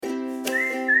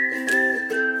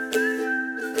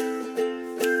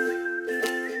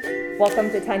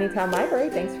Welcome to Tiny Town Library.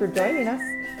 Thanks for joining us.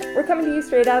 We're coming to you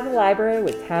straight out of the library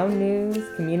with town news,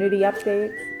 community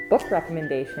updates, book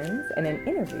recommendations, and an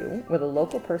interview with a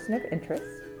local person of interest.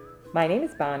 My name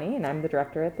is Bonnie, and I'm the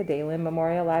director at the Daylin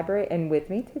Memorial Library, and with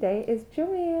me today is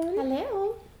Joanne.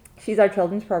 Hello. She's our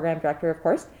children's program director, of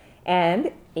course,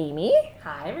 and Amy.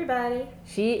 Hi, everybody.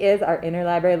 She is our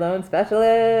interlibrary loan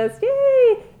specialist.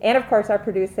 Yay! And, of course, our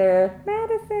producer,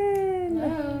 Madison.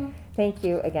 Hello. Thank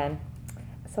you again.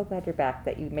 So glad you're back,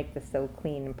 that you make this so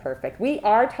clean and perfect. We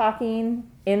are talking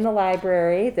in the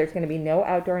library. There's going to be no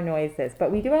outdoor noises,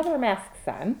 but we do have our masks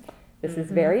on. This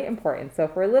is very important. So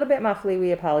if we're a little bit muffly,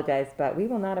 we apologize, but we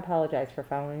will not apologize for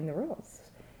following the rules.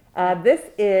 This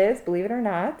is, believe it or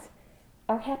not,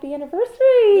 our happy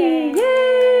anniversary. Yay.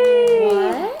 Yay!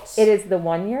 What? It is the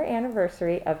 1-year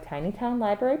anniversary of Tiny Town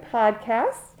Library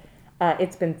podcast.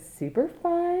 It's been super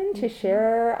fun to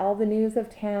share all the news of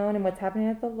town and what's happening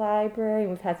at the library.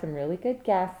 We've had some really good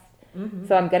guests.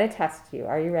 So I'm going to test you.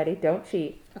 Are you ready? Don't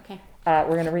cheat. Okay.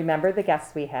 We're going to remember the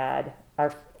guests we had.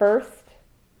 Our first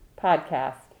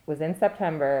podcast was in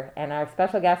September, and our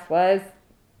special guest was,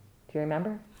 do you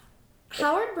remember?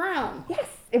 Howard Brown. Yes,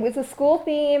 it was a school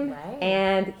theme, Right.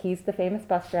 and he's the famous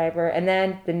bus driver. And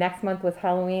then the next month was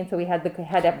Halloween, so we had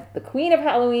the Queen of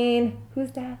Halloween.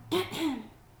 Who's that?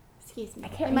 Excuse me. I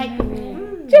can't It might be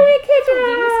remember. Joey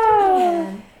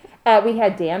Kitchen. We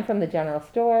had Dan from the General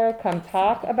Store come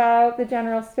talk about the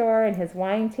General Store and his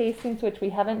wine tastings, which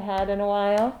we haven't had in a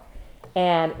while.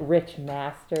 And Rich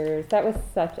Masters. That was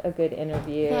such a good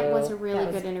interview. That was a really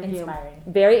That was good interview. Inspiring.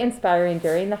 Very inspiring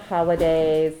during the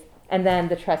holidays. And then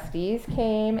the trustees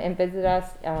came and visited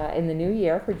us in the new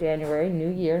year for January. New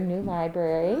year, new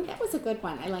library. That was a good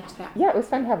one. I liked that. Yeah, it was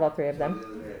fun to have all three of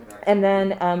them. And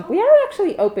then we are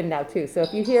actually open now, too. So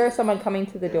if you hear someone coming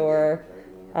to the door,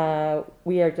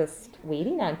 we are just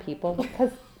waiting on people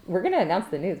because we're going to announce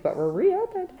the news, but we're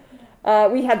reopened.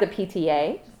 We had the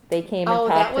PTA. They came and Oh,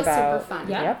 that talked was about super fun.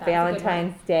 Yeah, yep, that was a good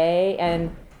Valentine's Day.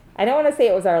 And I don't want to say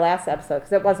it was our last episode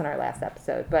because it wasn't our last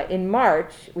episode. But in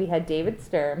March, we had David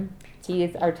Sturm. He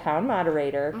is our town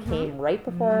moderator, came right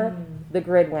before the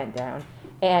grid went down.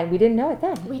 And we didn't know it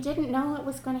then. We didn't know it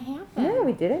was going to happen. No,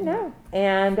 we didn't know.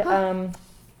 And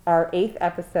our 8th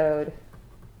episode,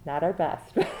 not our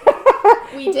best.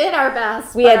 We did our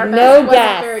best. We but had our no best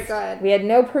guest. wasn't very good. We had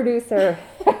no producer,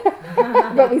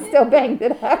 but we still banged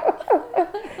it out.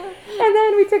 And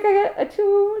then we took a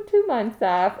 2 months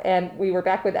off, and we were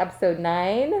back with episode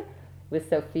 9 with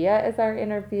Sophia as our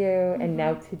interview. And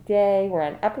now today we're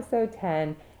on episode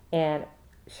 10, and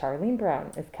Charlene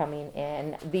Brown is coming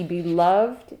in. The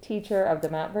beloved teacher of the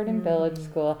Mount Vernon Village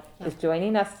School is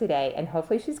joining us today, and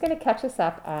hopefully she's going to catch us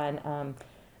up on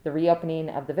the reopening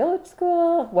of the village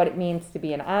school, what it means to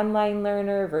be an online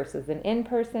learner versus an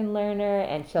in-person learner,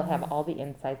 and she'll have all the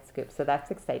inside scoop. So that's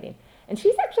exciting. And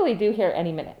she's actually due here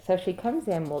any minute. So if she comes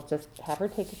in, we'll just have her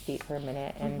take a seat for a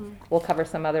minute, and we'll cover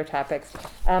some other topics.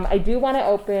 I do want to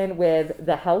open with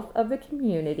the health of the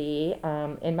community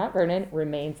in Mount Vernon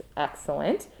remains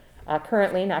excellent.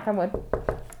 Currently, knock on wood,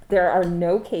 there are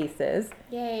no cases.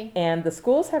 Yay. And the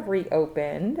schools have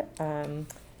reopened.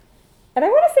 And I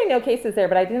want to say no cases there,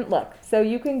 but I didn't look. So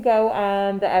you can go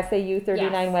on the SAU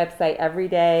 39 website every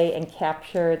day and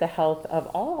capture the health of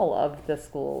all of the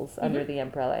schools under the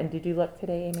umbrella. And did you look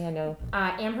today, Amy? I know.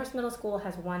 Amherst Middle School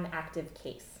has 1 active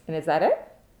case. And is that it?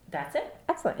 That's it.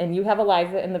 Excellent. And you have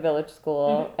Eliza in the village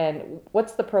school. And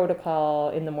what's the protocol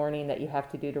in the morning that you have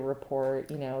to do to report,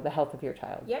 the health of your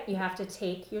child? Yep, you have to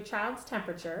take your child's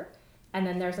temperature, and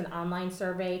then there's an online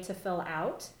survey to fill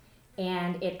out,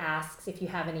 and it asks if you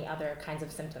have any other kinds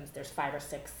of symptoms. There's 5 or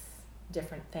 6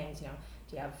 different things. Do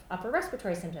you have upper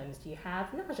respiratory symptoms? Do you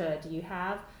have nausea? Do you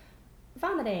have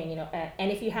vomiting?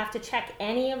 And if you have to check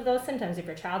any of those symptoms, if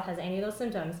your child has any of those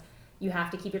symptoms, you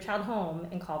have to keep your child home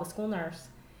and call the school nurse.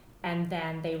 And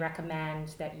then they recommend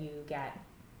that you get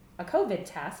a COVID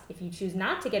test. If you choose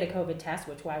not to get a COVID test,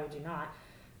 which why would you not?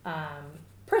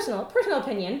 Personal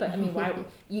opinion, but I mean, why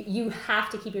you have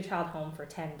to keep your child home for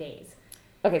 10 days.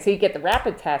 Okay, so you get the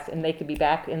rapid test, and they could be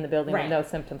back in the building with Right. no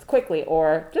symptoms quickly,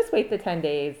 or just wait the 10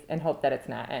 days and hope that it's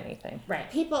not anything. Right.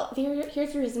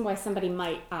 Here's the reason why somebody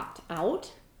might opt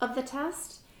out of the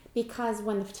test, because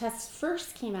when the test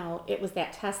first came out, it was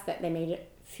that test that they made it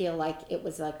feel like it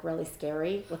was like really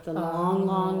scary with the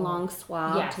long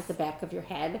swab Yes. to the back of your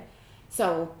head.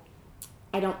 So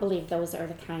I don't believe those are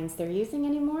the kinds they're using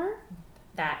anymore.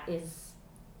 That is,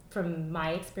 from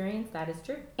my experience, that is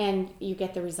true. And you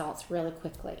get the results really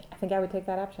quickly. I think I would take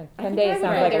that option. I 10 think I days would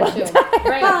sounds go like a there long too. time.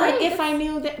 Right. But right. if I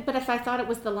knew that, but if I thought it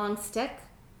was the long stick,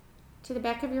 to the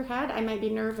back of your head, I might be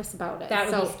nervous about it.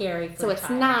 That would be scary for So a it's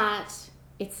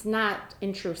child. not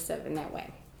intrusive in that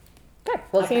way. Good.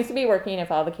 Well, it Okay. seems to be working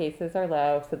if all the cases are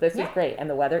low. So this is Yeah. great. And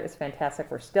the weather is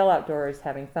fantastic. We're still outdoors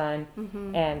having fun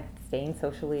Mm-hmm. and staying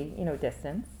socially,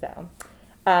 distanced. So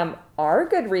our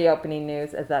good reopening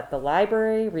news is that the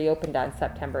library reopened on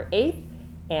September 8th.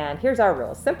 And here's our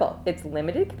rules. Simple. It's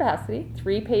limited capacity,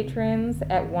 3 patrons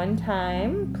at one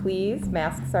time. Please,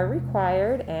 masks are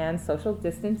required and social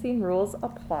distancing rules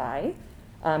apply.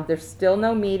 There's still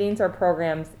no meetings or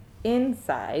programs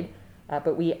inside.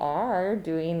 But we are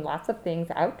doing lots of things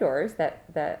outdoors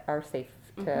that are safe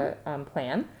to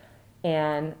plan.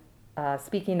 And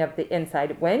speaking of the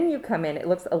inside, when you come in, it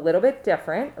looks a little bit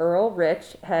different. Earl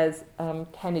Rich has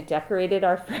kind of decorated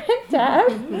our front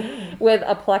desk with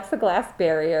a plexiglass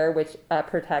barrier, which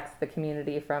protects the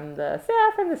community from the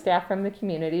staff and the staff from the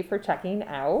community for checking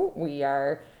out. We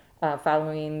are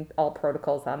following all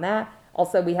protocols on that.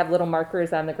 Also, we have little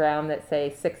markers on the ground that say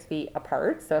 6 feet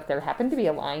apart. So if there happened to be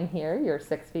a line here, you're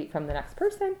 6 feet from the next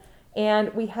person.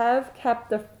 And we have kept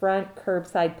the front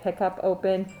curbside pickup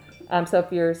open. So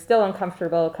if you're still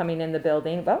uncomfortable coming in the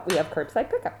building, well, we have curbside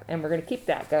pickup. And we're going to keep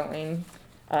that going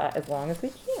as long as we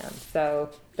can.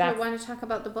 So Do you that's... want to talk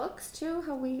about the books too?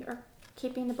 How we are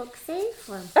keeping the books safe?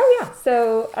 Or? Oh, yeah.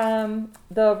 So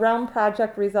the Realm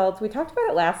Project results, we talked about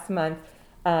it last month.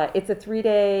 It's a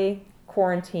 3-day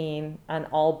quarantine on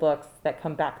all books that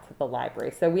come back to the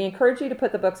library. So we encourage you to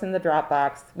put the books in the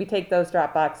Dropbox. We take those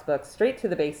Dropbox books straight to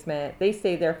the basement. They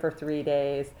stay there for 3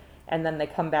 days, and then they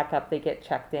come back up, they get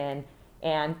checked in.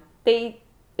 And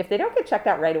if they don't get checked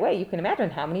out right away, you can imagine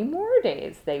how many more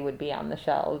days they would be on the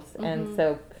shelves. And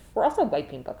so we're also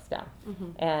wiping books down.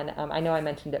 And I know I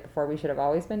mentioned it before, we should have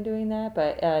always been doing that,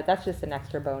 but that's just an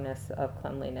extra bonus of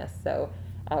cleanliness. So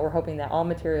we're hoping that all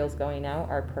materials going out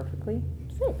are perfectly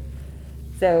safe.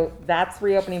 So that's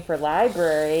reopening for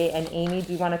library. And Amy,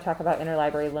 do you want to talk about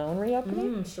interlibrary loan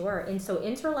reopening? Sure. And so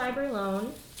interlibrary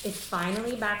loan is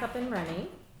finally back up and running.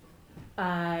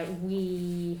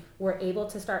 We were able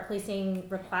to start placing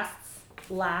requests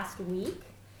last week,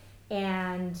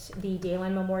 and the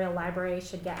Dayland Memorial Library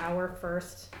should get our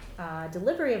first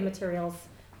delivery of materials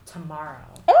tomorrow.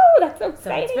 Oh, that's so So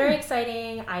exciting. it's very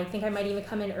exciting. I think I might even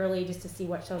come in early just to see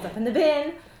what shows up in the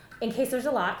bin, in case there's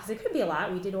a lot, because it could be a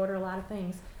lot. We did order a lot of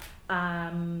things.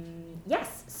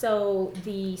 Yes, so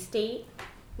the state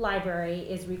library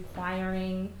is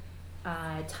requiring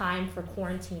time for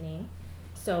quarantining.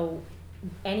 So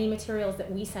any materials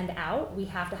that we send out, we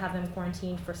have to have them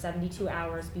quarantined for 72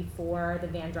 hours before the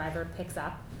van driver picks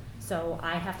up. So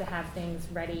I have to have things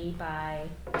ready by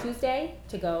Tuesday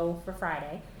to go for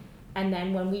Friday. And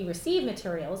then when we receive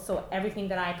materials, so everything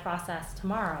that I process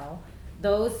tomorrow,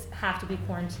 those have to be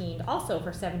quarantined also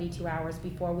for 72 hours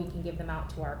before we can give them out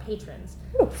to our patrons.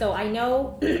 So I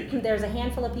know there's a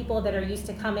handful of people that are used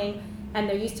to coming, and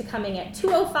they're used to coming at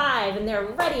 2:05 and they're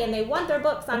ready and they want their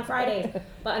books on Fridays.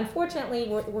 But unfortunately,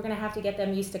 we're going to have to get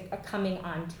them used to coming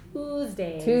on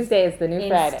Tuesdays. Tuesday is the new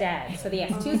Friday. Instead. So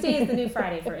yes, Tuesday is the new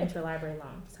Friday for interlibrary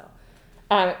loan. So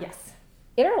yes.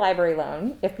 Interlibrary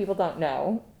loan, if people don't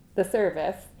know, the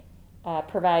service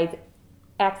provides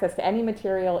access to any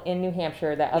material in New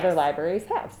Hampshire that other Yes. libraries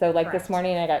have. So like Correct. this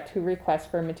morning I got 2 requests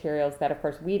for materials that of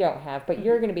course we don't have, but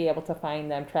you're going to be able to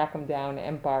find them, track them down,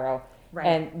 and borrow. Right.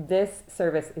 And this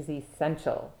service is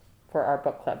essential for our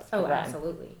book clubs to Oh, run.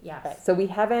 absolutely. Yes. Right. So we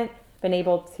haven't been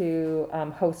able to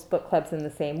host book clubs in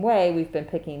the same way. We've been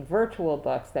picking virtual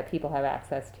books that people have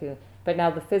access to, but now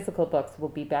the physical books will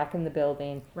be back in the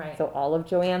building. Right. So all of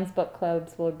Joanne's book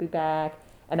clubs will be back.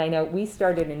 And I know we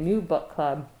started a new book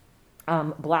club,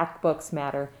 Black Books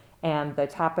Matter, and the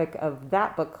topic of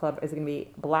that book club is going to be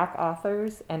Black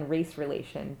authors and race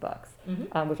relation books,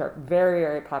 which are very,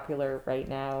 very popular right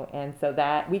now. And so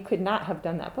that we could not have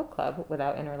done that book club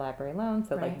without interlibrary loan.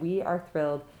 So Right. like we are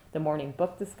thrilled. The morning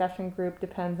book discussion group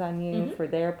depends on you for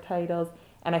their titles.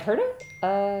 And I heard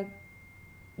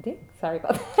sorry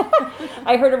about that.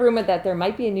 I heard a rumor that there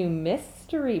might be a new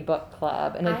mystery book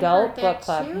club, an I adult heard that book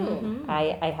club. too.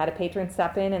 I had a patron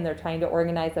step in, and they're trying to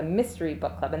organize a mystery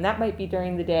book club, and that might be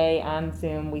during the day on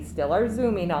Zoom. We still are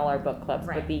Zooming all our book clubs,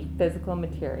 Right. but the physical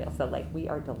material. So like we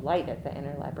are delighted that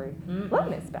interlibrary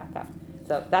loan is back up.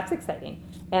 So that's exciting.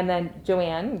 And then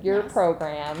Joanne, your Yes.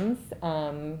 programs.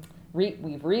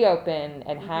 We've reopened,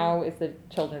 and how is the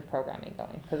children's programming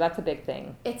going? Because that's a big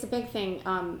thing. It's a big thing.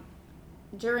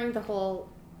 During the whole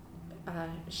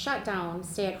shutdown,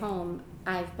 stay at home,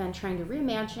 I've been trying to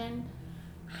reimagine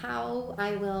how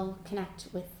I will connect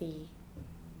with the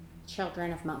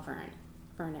children of Mount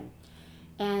Vernon.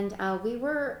 And we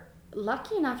were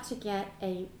lucky enough to get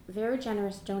a very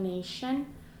generous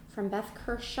donation from Beth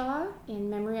Kershaw in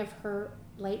memory of her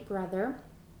late brother,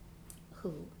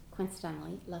 who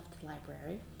coincidentally left the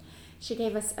library. She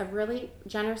gave us a really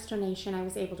generous donation. I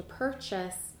was able to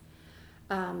purchase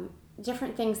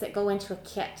different things that go into a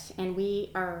kit, and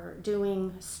we are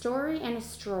doing Story and a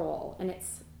Stroll, and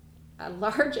it's a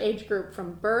large age group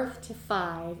from birth to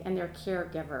 5 and their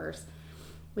caregivers.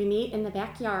 We meet in the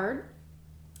backyard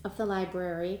of the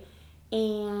library,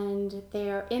 and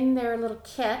they're in their little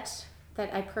kit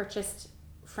that I purchased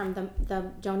from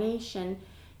the donation.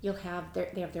 They have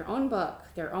their own book,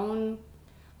 their own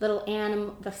little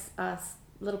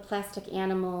little plastic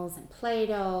animals and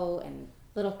Play-Doh and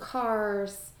little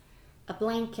cars, a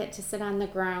blanket to sit on the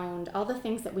ground, all the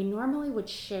things that we normally would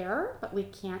share, but we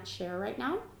can't share right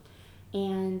now.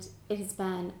 And it has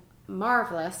been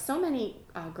marvelous. So many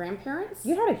grandparents.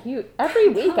 You had a huge, every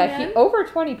week I see over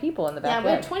 20 people in the backyard.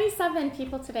 Yeah, we have 27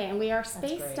 people today, and we are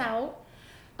spaced out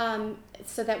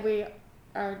so that we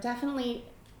are definitely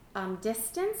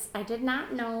distanced. I did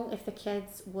not know if the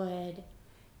kids would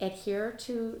adhere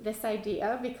to this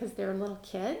idea because they're little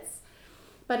kids.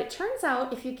 But it turns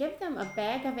out if you give them a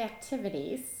bag of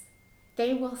activities,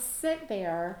 they will sit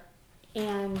there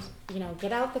and,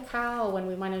 get out the cow when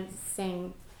we want to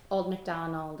sing Old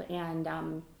MacDonald.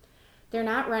 And they're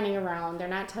not running around. They're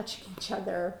not touching each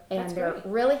other. And That's they're great.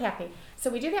 really happy. So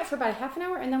we do that for about a half an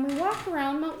hour, and then we walk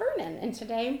around Mount Vernon. And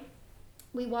today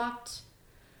we walked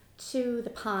to the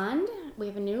pond. We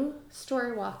have a new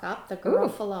story walk up, the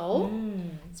Garofalo.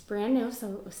 It's brand new,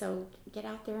 so get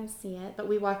out there and see it. But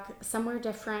we walk somewhere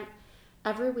different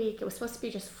every week. It was supposed to be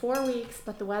just 4 weeks,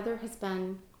 but the weather has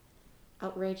been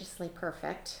outrageously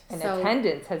perfect. And so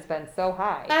attendance has been so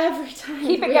high. every time.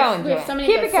 Keep it we have going, so Joanne. many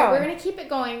Keep good. it So we're going. going to keep it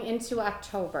going into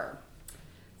October.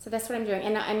 So that's what I'm doing.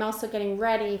 And I'm also getting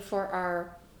ready for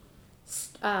our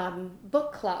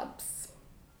book clubs.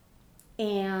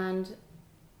 And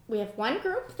we have one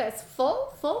group that's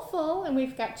full, and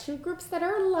we've got 2 groups that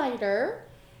are lighter.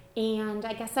 And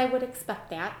I guess I would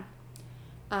expect that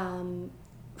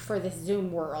for this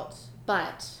Zoom world.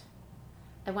 But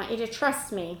I want you to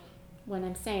trust me when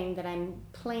I'm saying that I'm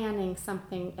planning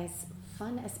something as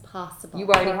fun as possible. You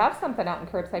already have something out in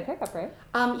curbside pickup, right?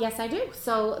 Yes, I do.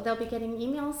 So they'll be getting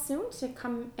emails soon to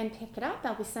come and pick it up.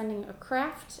 I'll be sending a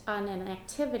craft and an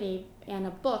activity and a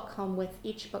book home with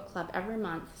each book club every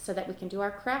month so that we can do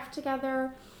our craft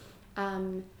together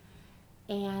and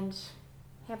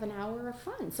have an hour of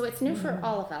fun. So it's new for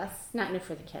all of us. Not new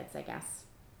for the kids, I guess.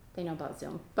 They know about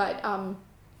Zoom. But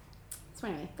so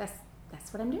anyway,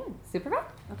 that's what I'm doing. Super fun.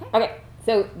 Okay. Okay,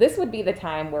 so this would be the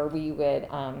time where we would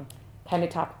kind of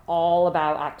talk all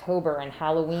about October and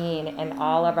Halloween and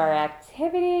all of our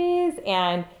activities.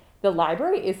 And the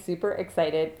library is super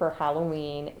excited for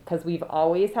Halloween because we've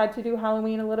always had to do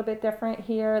Halloween a little bit different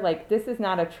here. Like, this is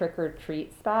not a trick or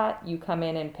treat spot. You come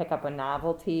in and pick up a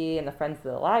novelty, and the Friends of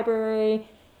the Library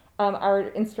are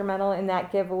instrumental in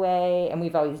that giveaway, and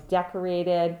we've always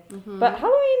decorated. But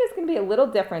Halloween is going to be a little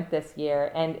different this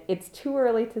year, and it's too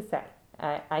early to say.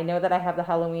 I know that I have the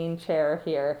Halloween chair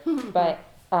here, but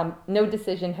no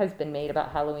decision has been made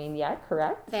about Halloween yet,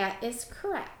 correct? That is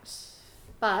correct.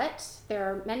 But there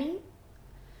are many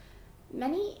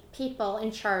people in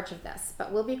charge of this.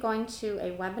 But we'll be going to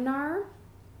a webinar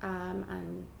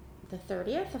on the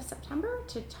 30th of September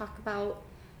to talk about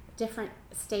different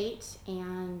state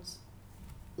and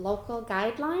local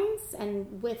guidelines,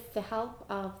 and with the help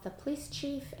of the police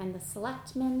chief and the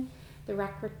selectmen, the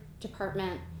rec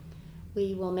department,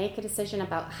 we will make a decision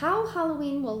about how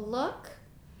Halloween will look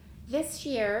this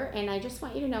year. And I just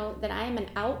want you to know that I am an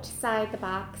outside the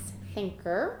box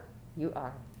thinker. You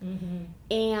are.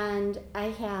 And I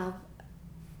have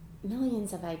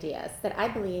millions of ideas that I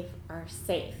believe are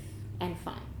safe and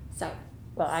fun. So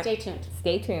stay tuned.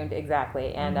 Stay tuned,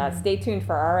 exactly. And stay tuned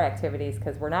for our activities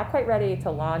because we're not quite ready to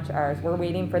launch ours. We're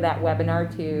waiting for that webinar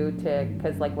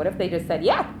because like, what if they just said,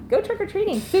 yeah, go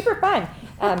trick-or-treating, super fun.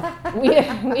 We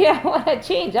don't want to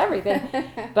change everything.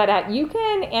 But you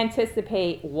can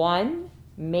anticipate 1,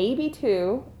 maybe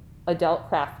 2 adult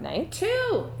craft nights.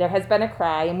 2. There has been a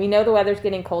cry, and we know the weather's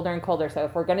getting colder and colder. So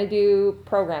if we're going to do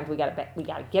programs, we got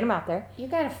to get them out there. You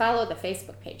got to follow the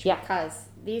Facebook page Yeah. because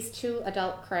these 2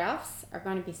 adult crafts are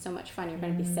going to be so much fun. You're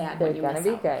going to be sad They're when you going miss to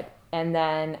be out. good. And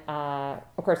then,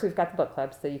 of course, we've got the book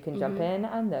club, so you can jump in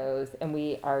on those. And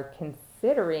we are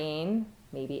considering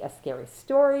maybe a scary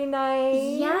story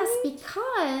night. Yes,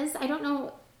 because I don't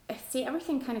know. See,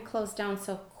 everything kind of closed down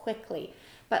so quickly.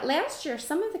 But last year,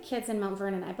 some of the kids in Mount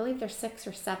Vernon, I believe there's 6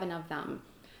 or 7 of them,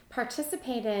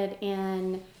 participated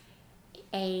in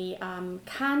a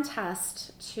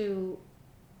contest to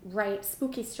write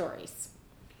spooky stories.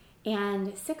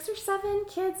 And 6 or 7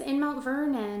 kids in Mount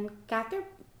Vernon got their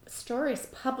stories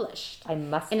published I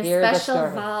must in a hear the special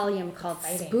story. volume called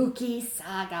Exciting. Spooky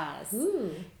Sagas.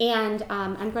 Ooh. And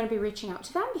I'm going to be reaching out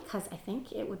to them because I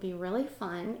think it would be really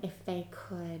fun if they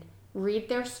could read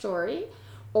their story.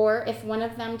 Or if one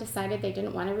of them decided they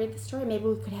didn't want to read the story, maybe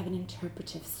we could have an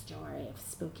interpretive story of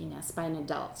spookiness by an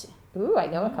adult. Ooh, I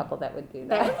know a couple that would do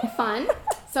That that. would be fun.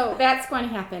 So that's going to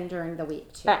happen during the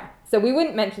week, too. Right. So we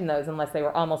wouldn't mention those unless they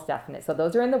were almost definite. So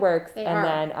those are in the works. They and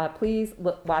are. then please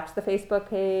watch the Facebook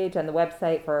page and the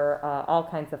website for all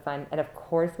kinds of fun. And of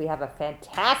course, we have a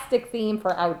fantastic theme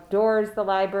for outdoors, the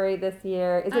library this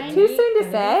year. Is it too soon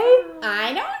to say?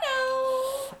 I don't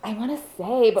know. I want to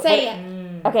say, but Say what-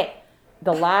 it. Okay,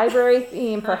 the library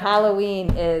theme for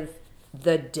Halloween is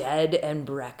the dead and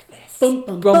breakfast. Boom,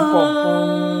 boom, Boom, boom,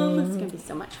 boom. boom. It's going to be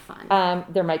so much fun.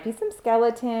 There might be some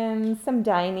skeletons, some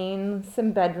dining,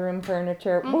 some bedroom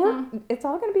furniture, or it's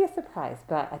all going to be a surprise.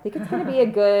 But I think it's going to be a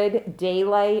good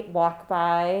daylight walk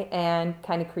by and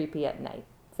kind of creepy at night.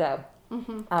 So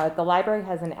the library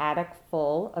has an attic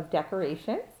full of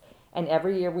decorations, and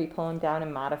every year we pull them down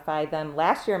and modify them.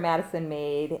 Last year, Madison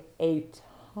made a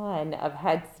ton of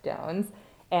headstones.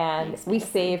 And Thanks, we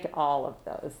Madison. saved all of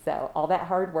those. So all that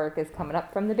hard work is coming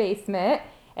up from the basement,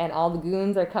 and all the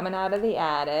goons are coming out of the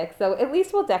attic. So at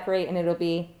least we'll decorate, and it'll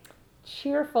be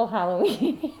cheerful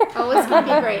Halloween. Oh, it's going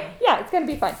to be great. Yeah, it's going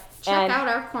to be fun. Check And out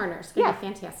our corner. It's going to Yeah. be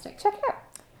fantastic. check it out.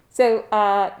 So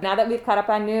now that we've caught up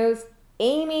on news,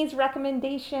 Amy's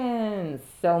recommendations.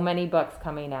 So many books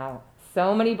coming out.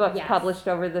 So many books Yes. published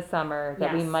over the summer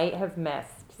that we Yes. might have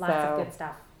missed. Lots so of good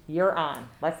stuff. you're on.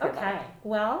 Let's hear Okay. about it.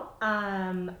 Well,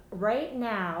 right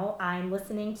now I'm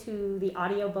listening to the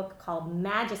audiobook called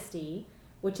Majesty,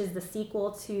 which is the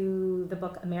sequel to the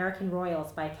book American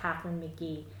Royals by Catherine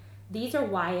McGee. These are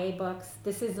YA books.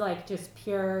 This is like just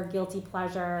pure guilty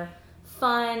pleasure,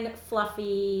 fun,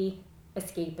 fluffy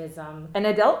escapism. An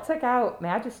adult took out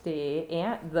Majesty,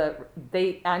 and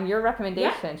they on your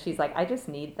recommendation. She's like, I just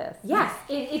need this. Yes,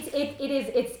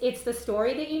 it's the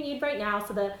story that you need right now.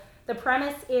 So the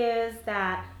premise is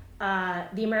that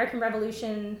the American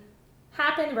Revolution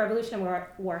happened, the Revolutionary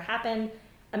War happened,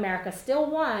 America still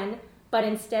won, but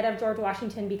instead of George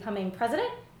Washington becoming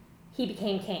president, he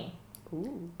became king.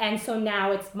 Ooh. And so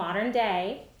now it's modern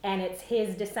day, and it's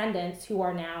his descendants who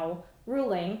are now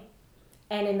ruling.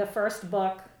 And in the first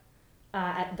book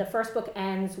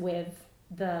ends with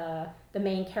the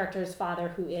main character's father,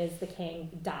 who is the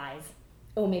king, dies.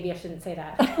 Oh, maybe I shouldn't say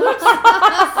that. Sorry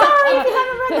if you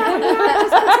haven't read that one yet.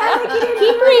 Just pretend like you didn't.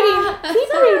 Keep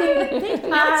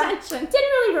reading. Pay attention. Didn't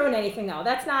really ruin anything though.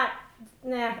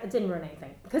 It didn't ruin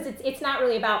anything because it's not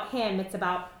really about him. It's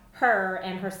about her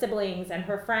and her siblings and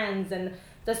her friends and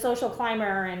the social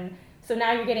climber. And so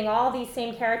now you're getting all these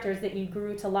same characters that you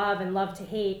grew to love and love to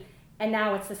hate. And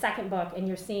now it's the second book, and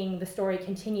you're seeing the story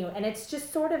continue. And it's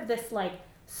just sort of this like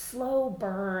slow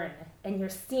burn, and you're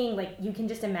seeing like you can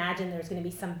just imagine there's going to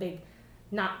be some big,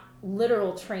 not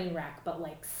literal train wreck, but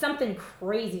like something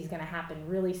crazy is going to happen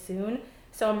really soon.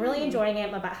 So I'm really enjoying it.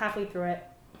 I'm about halfway through it.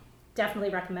 Definitely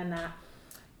recommend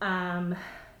that.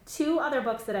 2 other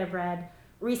books that I've read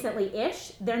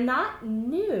recently-ish. They're not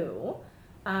new.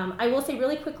 I will say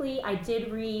really quickly, I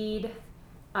did read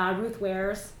Ruth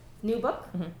Ware's new book.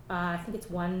 I think it's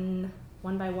one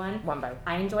by one. One by.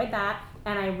 I enjoyed that,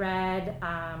 and I read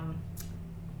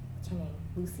what's her name?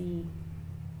 Lucy.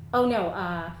 Oh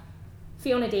no,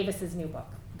 Fiona Davis's new book,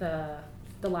 The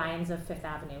Lions of Fifth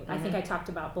Avenue. I think I talked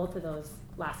about both of those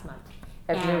last month.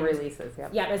 As new And- releases, yeah.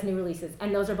 Yeah, as new releases,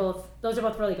 and those are both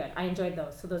really good. I enjoyed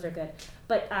those, so those are good.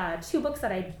 But 2 books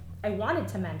that I wanted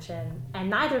to mention, and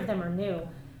neither of them are new.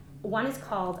 One is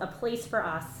called A Place for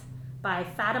Us by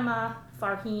Fatima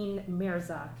Farheen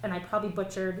Mirza, and I probably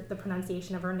butchered the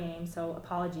pronunciation of her name, so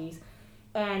apologies.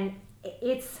 And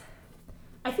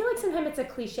I feel like sometimes it's a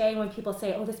cliche when people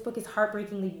say, "Oh, this book is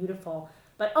heartbreakingly beautiful,"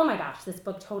 but oh my gosh, this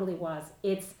book totally was.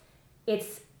 It's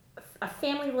a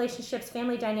family relationships,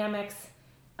 family dynamics.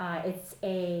 It's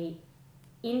a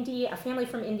family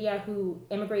from India who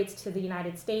immigrates to the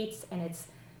United States, and it's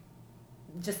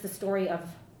just the story of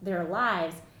their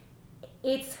lives.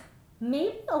 It's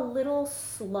maybe a little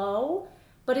slow,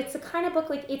 but it's the kind of book,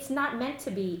 like, it's not meant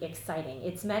to be exciting.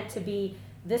 It's meant to be,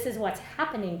 this is what's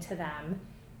happening to them,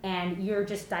 and you're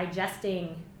just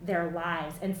digesting their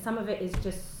lives. And some of it is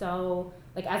just so,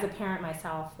 like, as a parent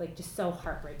myself, like, just so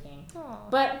heartbreaking.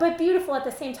 But beautiful at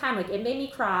the same time. Like, it made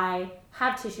me cry,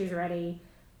 have tissues ready.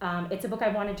 It's a book I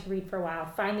wanted to read for a while.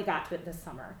 Finally got to it this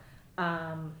summer.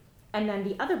 And then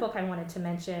the other book I wanted to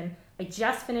mention, I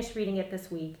just finished reading it this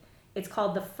week. It's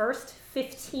called The First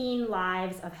 15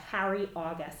 Lives of Harry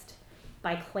August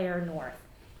by Claire North.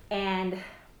 And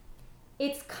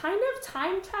it's kind of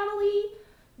time travel-y,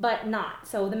 but not.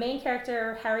 So the main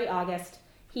character, Harry August,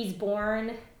 he's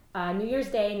born New Year's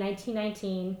Day,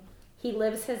 1919. He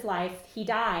lives his life. He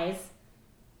dies,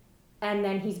 and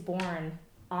then he's born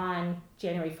on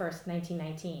January 1st,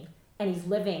 1919. And he's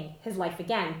living his life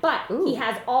again. But he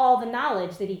has all the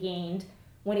knowledge that he gained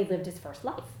when he lived his first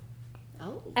life.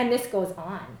 Oh. And this goes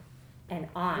on and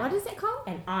on. What is it called?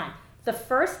 And on. The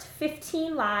First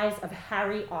 15 Lives of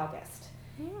Harry August.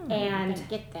 And I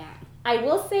get that. I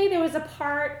will say there was a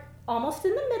part almost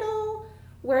in the middle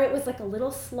where it was like a little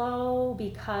slow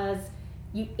because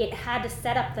it had to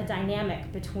set up the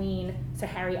dynamic between, so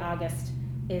Harry August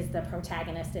is the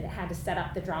protagonist, and it had to set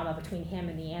up the drama between him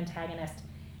and the antagonist.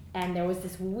 And there was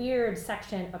this weird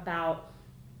section about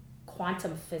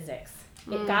quantum physics.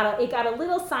 It got a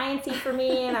little sciencey for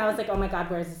me, and I was like, oh my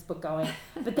God, where is this book going?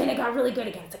 But then it got really good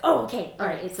again. It's like, oh, okay, all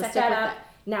right, so set stick that with up.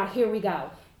 it. Now here we go.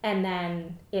 And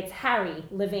then it's Harry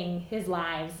living his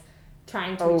lives,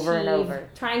 trying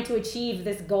to achieve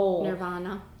this goal.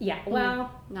 Nirvana. Yeah,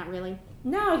 well, Not really.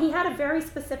 no, he had a very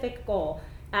specific goal.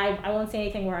 I won't say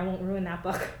anything where I won't ruin that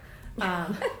book.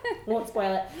 Won't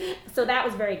spoil it. So that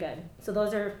was very good. So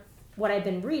those are what I've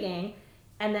been reading.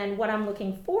 And then what I'm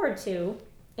looking forward to,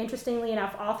 interestingly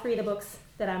enough, all three of the books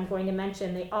that I'm going to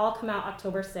mention, they all come out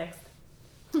October 6th.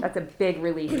 That's a big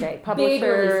release day. Big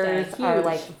Publishers release day, are huge.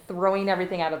 like throwing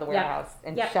everything out of the warehouse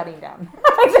and Yep. shutting down.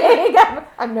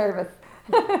 I'm nervous.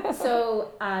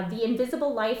 So The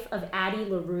Invisible Life of Addie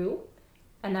LaRue,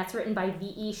 and that's written by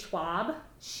V.E. Schwab.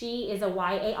 She is a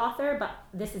YA author, but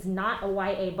this is not a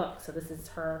YA book, so this is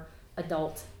her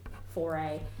adult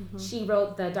foray. She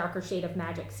wrote the Darker Shade of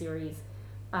Magic series.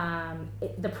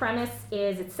 The premise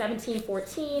is it's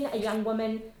 1714, a young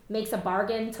woman makes a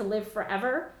bargain to live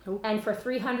forever, and for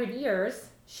 300 years,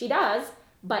 she does,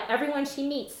 but everyone she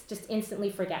meets just instantly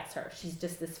forgets her. She's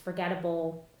just this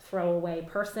forgettable, throwaway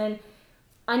person,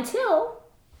 until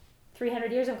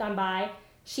 300 years have gone by,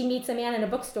 she meets a man in a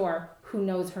bookstore who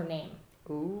knows her name.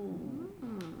 Ooh.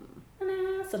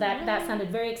 So that sounded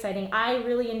very exciting. I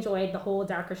really enjoyed the whole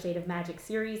Darker Shade of Magic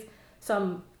series, so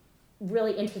I'm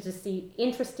really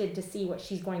interested to see what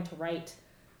she's going to write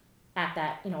at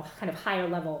that kind of higher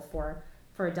level for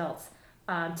adults.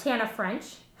 Tana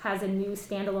French has a new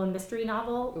standalone mystery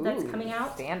novel that's coming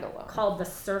out called The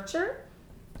Searcher,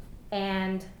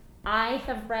 and I've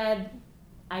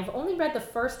only read the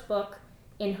first book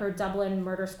in her Dublin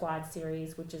Murder Squad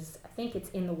series, which is, I think it's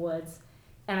In the Woods,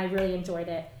 and I really enjoyed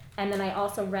it. And then I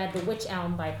also read The Witch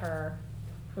Elm by her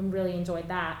and really enjoyed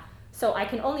that. So I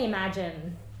can only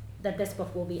imagine that this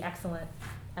book will be excellent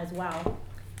as well.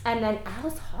 And then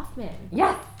Alice Hoffman.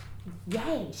 Yes.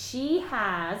 Yay. She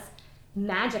has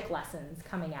Magic Lessons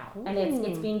coming out. And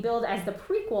it's being billed as the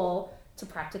prequel to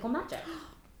Practical Magic.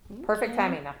 Perfect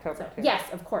timing, October. So, too. yes,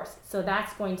 of course. So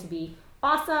that's going to be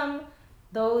awesome.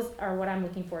 Those are what I'm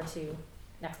looking forward to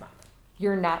next month.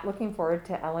 You're not looking forward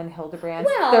to Ellen Hildebrand's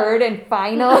Well- third and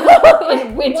final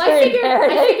in Winter Well, in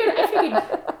Paradise?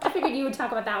 I figured you would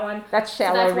talk about that one. That's So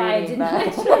shallow that's why I reading, didn't but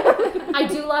mention it. I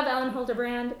do love Ellen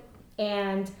Hildebrand,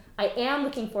 and I am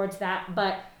looking forward to that,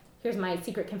 but here's my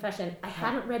secret confession. I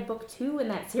haven't read book 2 in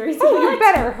that series oh, yet. you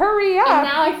better hurry up. And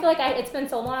now I feel like it's been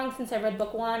so long since I read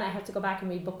book 1, I have to go back and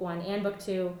read book 1 and book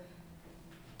 2.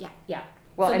 Yeah.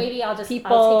 Well, so and maybe I'll take them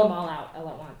people- all out all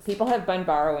at once. People have been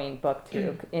borrowing book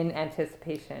 2 in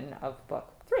anticipation of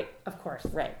book 3. Of course.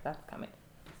 Right, that's coming.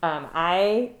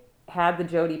 I had the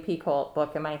Jodi Picoult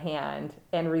book in my hand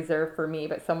and reserved for me,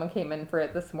 but someone came in for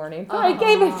it this morning, so I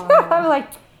gave it to him. I'm like,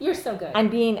 You're so good. I'm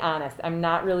being honest. I'm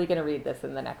not really going to read this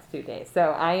in the next 2 days.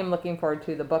 So I am looking forward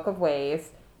to The Book of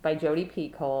Ways by Jodi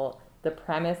Picoult. The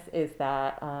premise is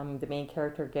that the main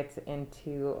character gets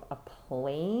into a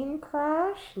plane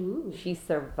crash. Ooh. She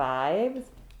survives,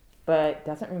 but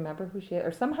doesn't remember who she is.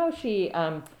 Or somehow she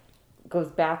goes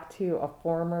back to a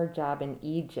former job in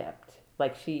Egypt.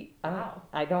 Like Wow.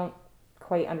 I don't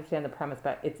quite understand the premise,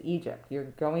 but it's Egypt. You're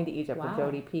going to Egypt with Wow.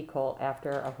 Jodi Picoult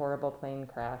after a horrible plane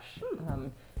crash.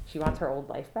 She wants her old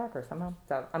life back or somehow.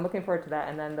 So I'm looking forward to that.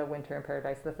 And then The Winter in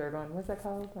Paradise, the third one. What's it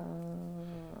called?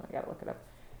 I gotta look it up.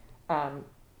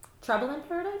 Trouble in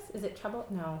Paradise? Is it Trouble?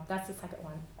 No, that's the second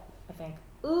one, I think.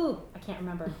 Ooh, I can't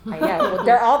remember. I know.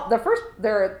 They're all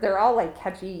they're all like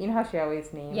catchy. You know how she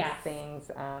always names Yes.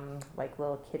 things like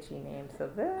little kitschy names. So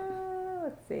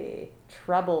let's see,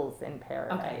 Troubles in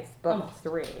Paradise, Okay, book almost.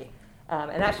 3,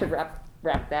 and that should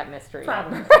wrap that mystery up.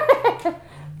 Probably.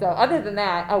 So other than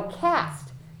that, Cast.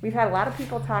 we've had a lot of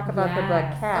people talk about the book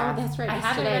Yes. Cast. Oh, that's right. I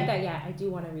haven't yesterday. read that yet. I do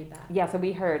want to read that. Yeah, so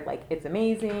we heard like it's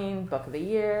amazing, book of the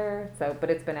year. So, but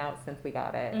it's been out since we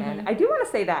got it, and I do want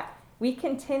to say that we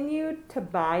continued to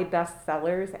buy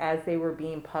bestsellers as they were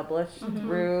being published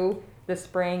through the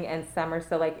spring and summer.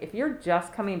 So, like if you're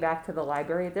just coming back to the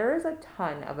library, there is a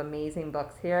ton of amazing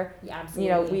books here. Yeah,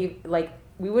 absolutely. You know,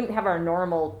 we wouldn't have our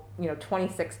normal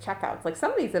 26 checkouts. Like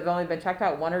some of these have only been checked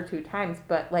out 1 or 2 times,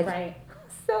 but like Right.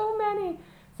 so many.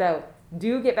 So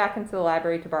do get back into the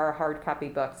library to borrow hard copy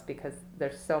books because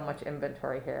there's so much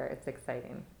inventory here. It's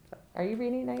exciting. So, are you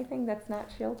reading anything that's not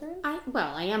children? I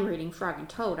am reading Frog and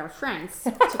Toad, our friends,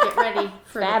 to get ready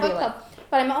for the book Fabulous. club.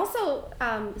 But I'm also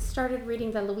started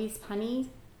reading the Louise Penny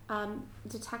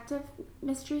detective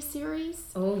mystery series.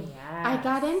 Oh yeah. I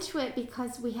got into it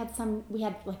because we had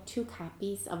like 2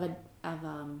 copies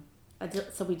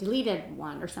so we deleted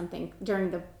one or something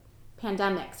during the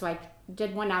pandemic. So I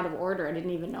did one out of order. I didn't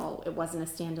even know it wasn't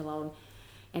a standalone.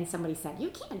 And somebody said, "You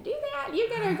can't do that. You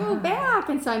gotta go back."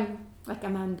 And so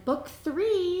I'm on book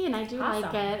 3, and I do like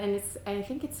Awesome. it. And I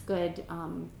think it's good.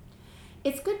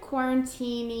 It's good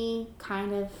quarantine-y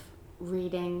kind of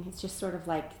reading. It's just sort of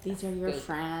like, these are your Escape.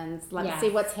 friends. Let's Yes. see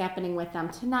what's happening with them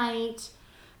tonight.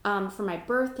 For my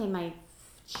birthday, my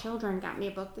children got me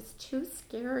a book that's too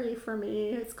scary for me.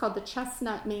 It's called The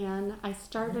Chestnut Man. I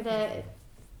started it.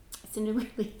 It's a new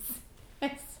release.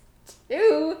 It's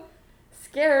too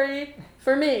scary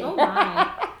for me. Oh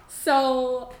my.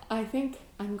 So I think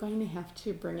I'm going to have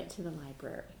to bring it to the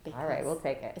library. All right, we'll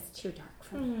take it. It's too dark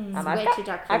for me. It's I've way got, too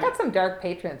dark for I've me. got some dark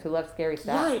patrons who love scary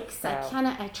stuff. Yikes! So.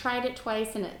 I tried it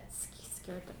twice and it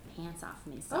scared the pants off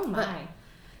me. So, Oh but- my.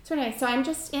 so anyway, so I'm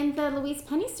just in the Louise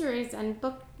Penny series and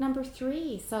book number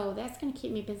 3. So that's going to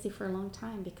keep me busy for a long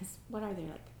time because what are there,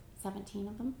 like 17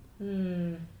 of them?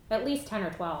 At least 10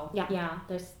 or 12. Yeah. Yeah.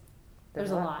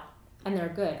 There's a lot, and they're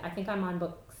good. I think I'm on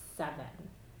book 7.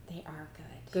 They are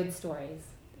good. Good stories,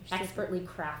 They're super- expertly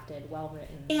crafted, well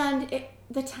written. And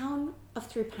the town of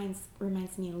Three Pines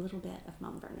reminds me a little bit of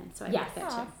Mount Vernon. So I Yes. like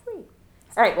that Aw, too. sweet.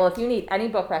 All right, well, if you need any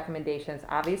book recommendations,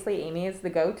 obviously Amy is the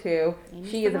go-to. Amy's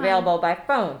She the is one. available by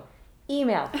phone,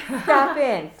 email, stop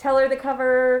in, tell her the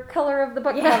color of the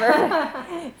book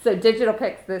cover. So Digital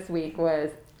Picks this week was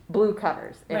blue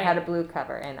covers. It had a Right. blue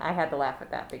cover, and I had to laugh at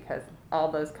that because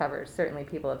all those covers, certainly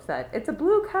people have said, it's a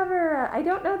blue cover, I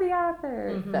don't know the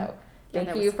author. So Yeah, thank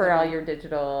that you was for good. all your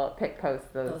digital pick posts.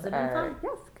 Those have been are, fun.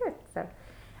 yes, good. So.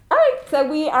 All right, so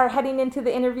we are heading into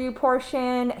the interview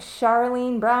portion.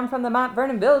 Charlene Brown from the Mount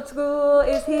Vernon Village School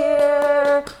is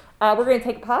here. We're going to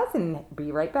take a pause and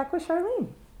be right back with Charlene.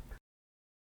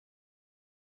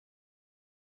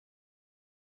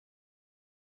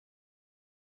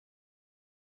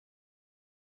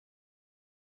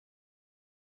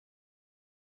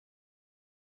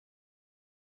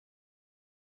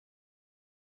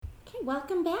 Okay,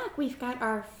 welcome back. We've got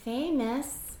our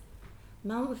famous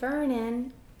Mount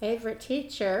Vernon favorite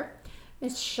teacher,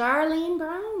 Miss Charlene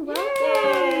Brown. Welcome.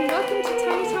 Yay! Welcome to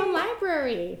Tiny Town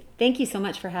Library. Thank you so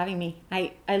much for having me.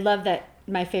 I love that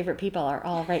my favorite people are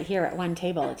all right here at one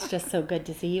table. It's just so good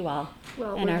to see you all.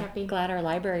 Well, and we're I'm happy. glad our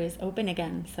library is open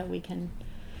again so we can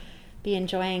be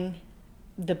enjoying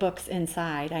the books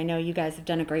inside. I know you guys have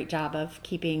done a great job of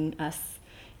keeping us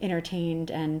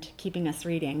entertained and keeping us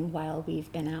reading while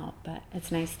we've been out, but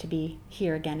it's nice to be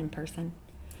here again in person.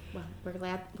 Well, we're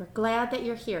glad that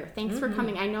you're here. Thanks for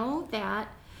coming. I know that,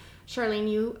 Charlene,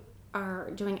 you are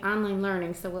doing online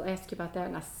learning, so we'll ask you about that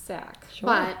in a sec. Sure.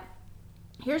 But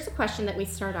here's a question that we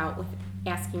start out with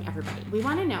asking everybody. We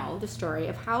want to know the story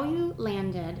of how you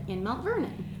landed in Mount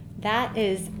Vernon. That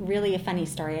is really a funny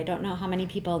story. I don't know how many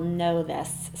people know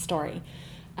this story.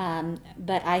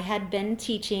 But I had been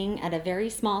teaching at a very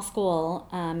small school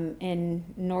in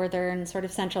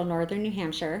central northern New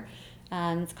Hampshire.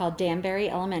 It's called Danbury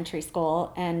Elementary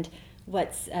School. And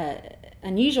what's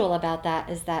unusual about that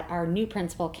is that our new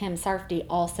principal, Kim Sarfty,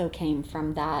 also came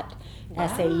from that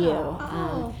SAU.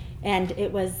 Oh. And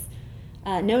it was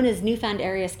known as Newfound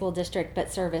Area School District,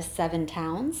 but serviced 7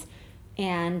 towns.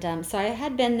 And so I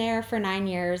had been there for 9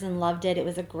 years and loved it. It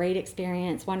was a great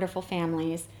experience, wonderful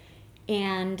families.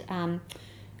 And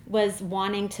was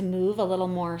wanting to move a little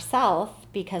more south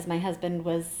because my husband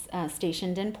was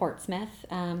stationed in Portsmouth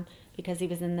because he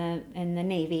was in the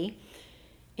Navy,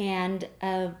 and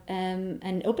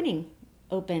an opening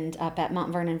opened up at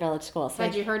Mount Vernon Village School. So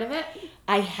Had you heard of it?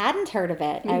 I hadn't heard of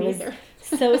it. Me I was neither.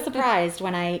 so surprised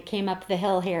when I came up the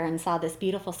hill here and saw this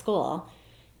beautiful school.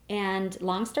 And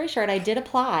long story short, I did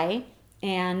apply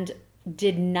and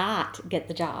did not get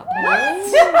the job.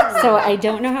 So I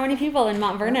don't know how many people in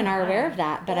Mount Vernon are aware of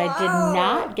that, but I did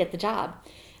not get the job.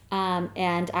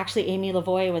 And actually, Amy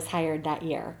Lavoie was hired that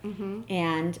year.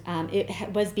 And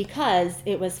it was because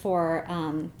it was for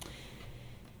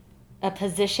a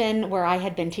position where I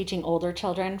had been teaching older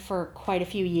children for quite a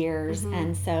few years.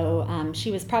 And so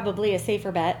she was probably a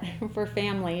safer bet for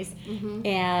families.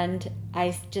 And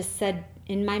I just said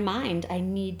in my mind, I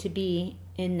need to be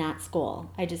in that school.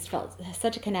 I just felt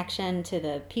such a connection to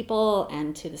the people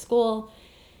and to the school.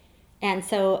 And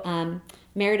so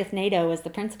Meredith Nadeau was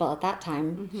the principal at that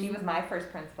time. She was my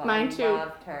first principal. Mine I too.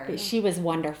 loved her. She was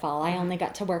wonderful. I only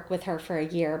got to work with her for a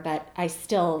year, but I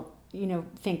still,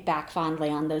 think back fondly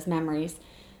on those memories.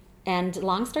 And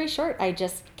long story short, I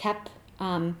just kept,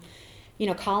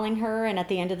 calling her, and at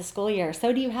the end of the school year,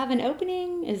 so do you have an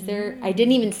opening? Is there, I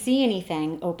didn't even see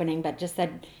anything opening, but just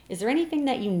said, is there anything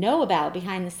that you know about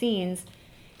behind the scenes?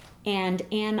 And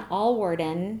Ann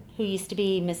Allwarden, who used to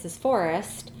be Mrs.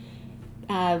 Forrest,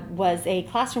 was a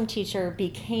classroom teacher,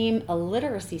 became a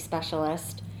literacy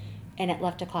specialist, and it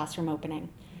left a classroom opening.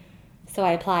 So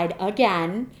I applied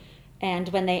again, and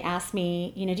when they asked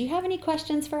me, do you have any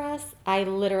questions for us? I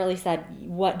literally said,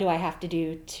 what do I have to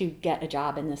do to get a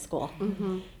job in this school?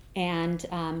 And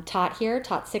taught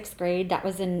 6th grade. That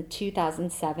was in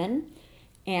 2007,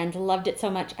 and loved it so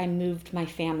much I moved my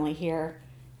family here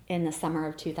in the summer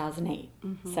of 2008.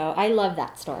 So I love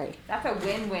that story. That's a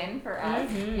win-win for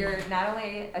us. You're not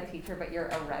only a teacher, but you're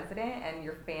a resident, and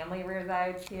your family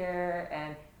resides here.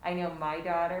 And I know my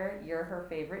daughter, you're her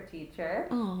favorite teacher.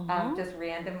 Just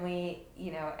randomly,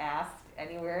 asked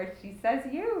anywhere, she says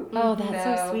you. Oh,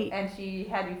 that's so sweet. And she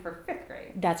had you for 5th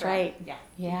grade. That's right. Yeah.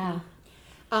 Yeah.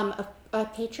 A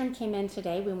patron came in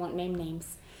today, we won't name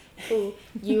names, who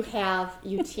you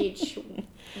teach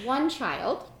one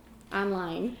child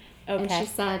online. Okay. And she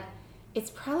said, it's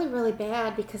probably really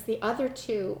bad because the other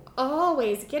two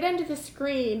always get into the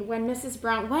screen when Mrs.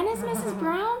 Brown, when is Mrs.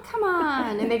 Brown? Come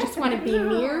on. And they just want to be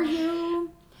near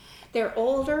you. They're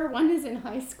older. One is in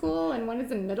high school and one is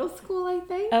in middle school, I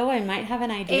think. Oh, I might have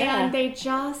an idea. And they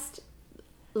just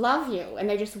love you and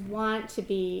they just want to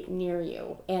be near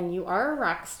you. And you are a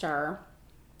rock star.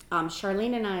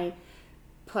 Charlene and I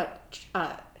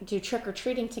do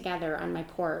trick-or-treating together on my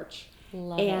porch.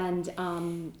 Love it.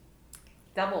 And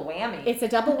Double whammy. it's a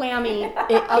double whammy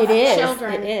It is.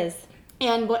 children. It is.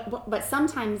 And but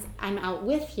sometimes I'm out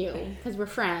with you because we're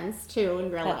friends too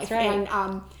in real That's life. right.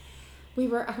 And we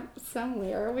were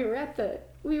somewhere. We were at the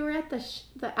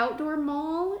outdoor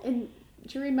mall. And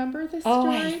do you remember this Oh,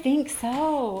 story? I think so.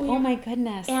 Oh my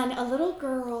goodness. And a little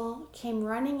girl came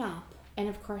running up. And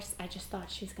of course, I just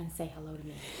thought she was going to say hello to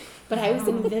me. But I was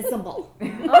invisible.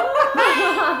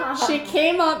 She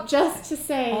came up just to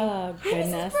say, Oh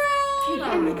goodness.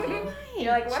 I'm like, "Hi."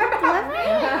 You're like, what about me?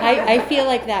 I feel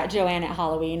like that Joanne at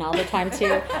Halloween all the time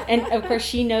too. And of course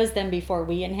she knows them before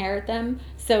we inherit them.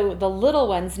 So the little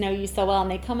ones know you so well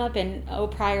and they come up and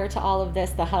prior to all of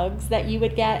this, the hugs that you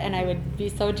would get, and I would be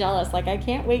so jealous. Like I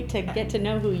can't wait to get to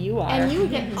know who you are. And you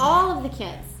would get all of the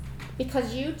kids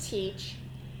because you teach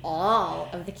all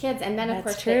of the kids. And then of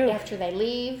That's course true. after they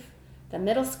leave, the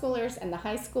middle schoolers and the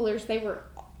high schoolers, they were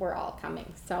all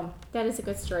coming. So that is a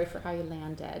good story for how you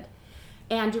landed.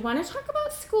 And you want to talk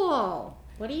about school.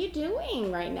 What are you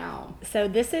doing right now? So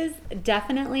this is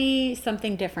definitely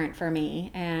something different for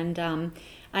me, and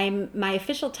my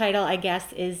official title, I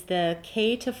guess, is the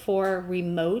K-4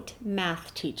 remote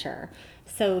math teacher.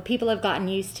 So people have gotten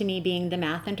used to me being the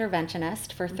math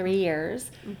interventionist for 3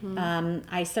 years.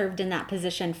 I served in that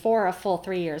position for a full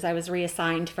 3 years. I was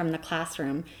reassigned from the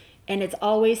classroom, and it's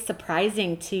always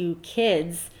surprising to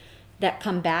kids that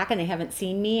come back and they haven't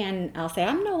seen me, and I'll say,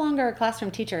 I'm no longer a classroom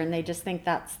teacher, and they just think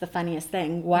that's the funniest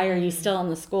thing. Why are you still in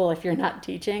the school if you're not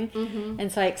teaching?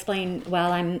 And so I explain,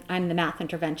 well, I'm the math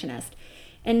interventionist.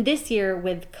 And this year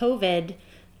with COVID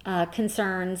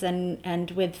concerns and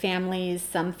with families,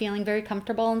 some feeling very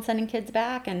comfortable in sending kids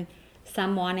back and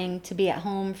some wanting to be at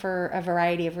home for a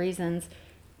variety of reasons,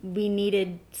 we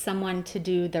needed someone to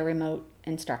do the remote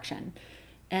instruction.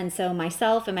 And so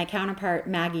myself and my counterpart,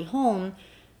 Maggie Holm,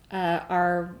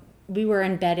 we were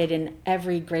embedded in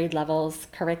every grade level's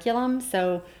curriculum,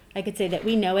 so I could say that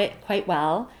we know it quite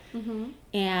well.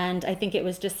 And I think it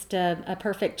was just a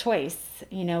perfect choice.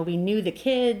 We knew the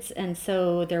kids, and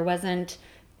so there wasn't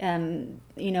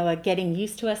a getting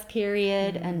used to us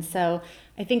period. And so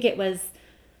I think it was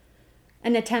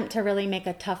an attempt to really make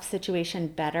a tough situation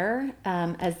better,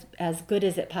 as good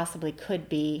as it possibly could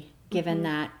be, given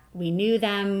that we knew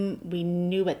them, we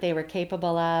knew what they were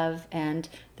capable of, and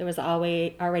there was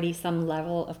already some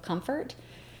level of comfort,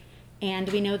 and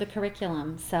we know the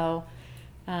curriculum. So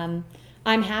I'm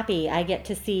happy. I get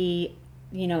to see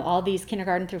all these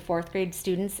kindergarten through fourth grade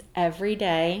students every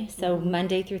day. So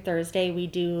Monday through Thursday, we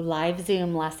do live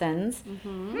Zoom lessons.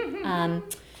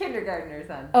 Kindergartners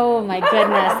on. Oh my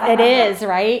goodness, it is,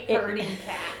 right? Herding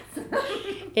cats.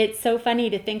 It's so funny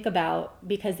to think about,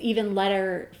 because even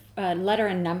letter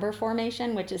and number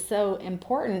formation, which is so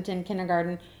important in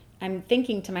kindergarten, I'm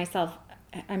thinking to myself,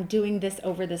 I'm doing this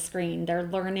over the screen. They're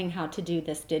learning how to do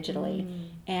this digitally.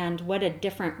 And what a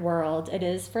different world it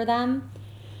is for them.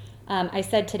 I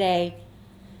said today,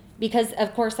 because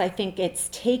of course I think it's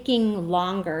taking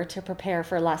longer to prepare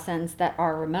for lessons that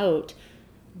are remote,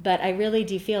 but I really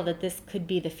do feel that this could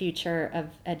be the future of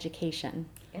education.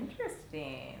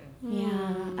 Interesting.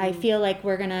 Yeah, I feel like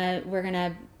we're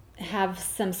gonna have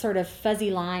some sort of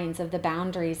fuzzy lines of the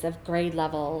boundaries of grade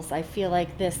levels. I feel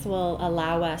like this will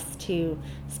allow us to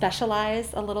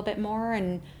specialize a little bit more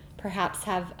and perhaps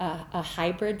have a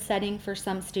hybrid setting for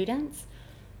some students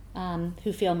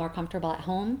who feel more comfortable at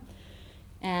home.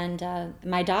 And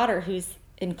my daughter, who's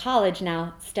in college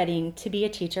now studying to be a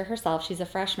teacher herself, she's a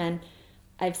freshman.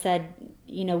 I've said,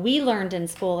 we learned in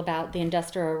school about the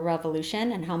Industrial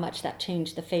Revolution and how much that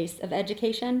changed the face of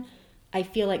education. I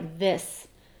feel like this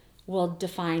will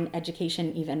define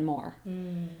education even more.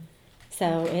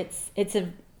 So it's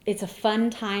a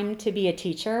fun time to be a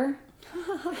teacher.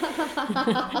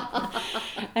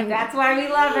 That's why we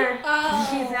love her.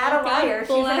 She's not a liar.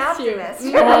 She's an optimist.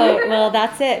 Well,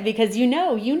 that's it, because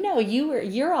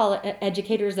you're all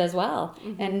educators as well,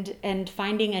 and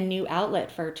finding a new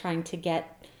outlet for trying to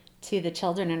get to the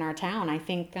children in our town. I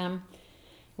think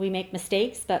we make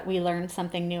mistakes, but we learn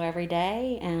something new every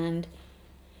day, and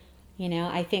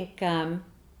I think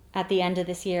at the end of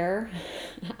this year,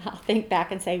 I'll think back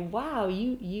and say, wow,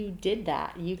 you did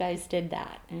that. You guys did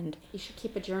that. And You should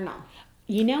keep a journal.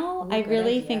 I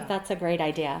really think that's a great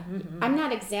idea. I'm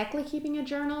not exactly keeping a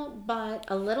journal, but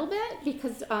a little bit,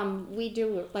 because we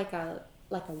do like a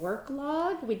work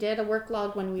log. We did a work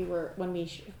log when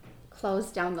we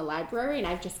closed down the library, and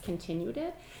I've just continued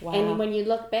it. Wow. And when you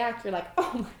look back, you're like,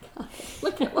 oh my God,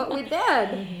 look at what we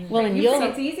did. Well, and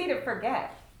It's easy to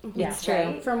forget. It's true.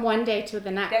 Right? From one day to the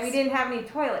next. That we didn't have any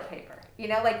toilet paper.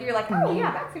 Like you're like, oh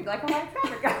yeah, that seems like a long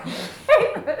time ago.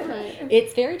 Right.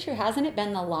 It's very true. Hasn't it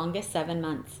been the longest 7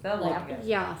 months? The longest.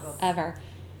 Yes. Ever.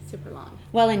 Super long.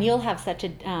 Well, and you'll have such a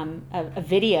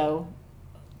video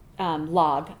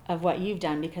log of what you've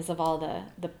done because of all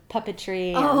the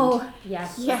puppetry. And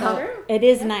Yes. yeah. So- it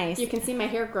is nice. You can see my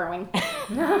hair growing.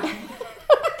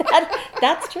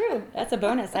 That's true. That's a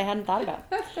bonus I hadn't thought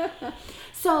about.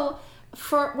 So,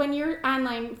 for when you're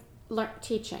online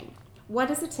teaching, what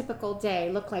does a typical day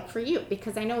look like for you?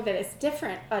 Because I know that it's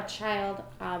different. A child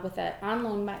with an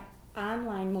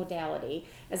online modality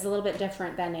is a little bit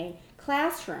different than a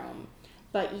classroom.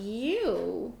 But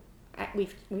you,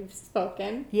 we've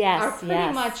spoken, Yes, are pretty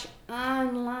yes. much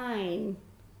online.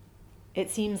 It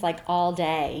seems like all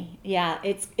day. Yeah,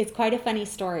 it's quite a funny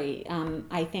story.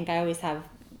 I think I always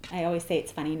say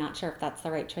it's funny, not sure if that's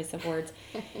the right choice of words.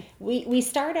 We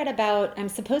start at I'm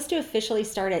supposed to officially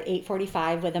start at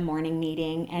 8:45 with a morning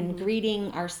meeting, and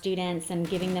greeting our students and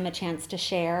giving them a chance to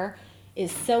share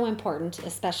is so important,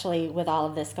 especially with all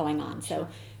of this going on. So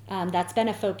that's been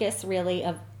a focus really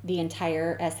of the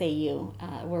entire SAU.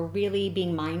 We're really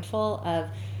being mindful of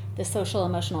the social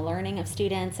emotional learning of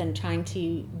students and trying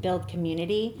to build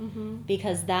community,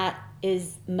 because that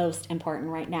is most important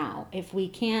right now. If we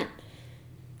can't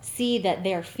see that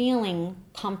they're feeling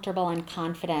comfortable and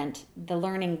confident, the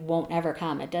learning won't ever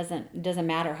come. It doesn't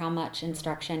matter how much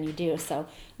instruction you do. So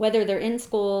whether they're in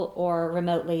school or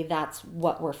remotely, that's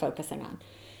what we're focusing on.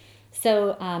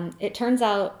 So it turns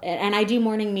out, and I do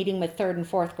morning meeting with 3rd and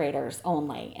 4th graders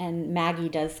only, and Maggie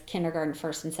does kindergarten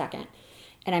 1st and 2nd.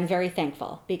 And I'm very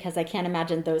thankful, because I can't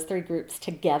imagine those 3 groups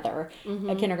together,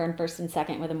 a kindergarten 1st and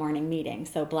 2nd with a morning meeting.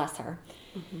 So bless her.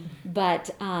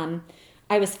 But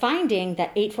I was finding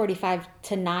that 8:45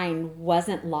 to 9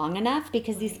 wasn't long enough,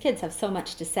 because these kids have so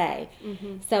much to say.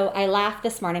 So I laughed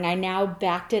this morning. I now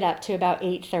backed it up to about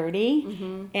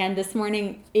 8:30. And this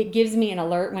morning it gives me an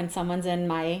alert when someone's in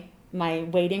my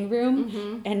waiting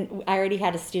room, and I already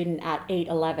had a student at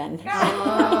 8:11.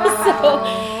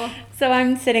 So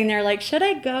I'm sitting there like, should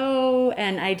I go?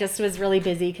 And I just was really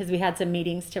busy because we had some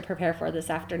meetings to prepare for this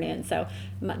afternoon. So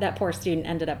that poor student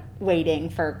ended up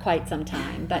waiting for quite some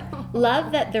time. But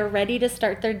love that they're ready to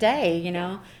start their day.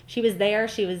 She was there.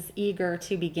 She was eager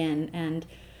to begin. And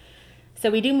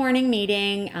so we do morning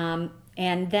meeting.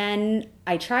 And then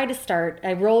I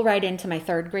roll right into my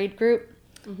 3rd grade group.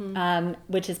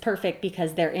 Which is perfect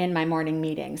because they're in my morning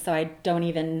meeting, so I don't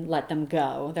even let them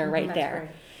go. They're right there.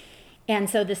 Right. And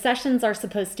so the sessions are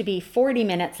supposed to be 40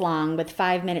 minutes long with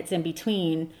 5 minutes in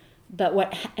between. But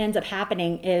what ends up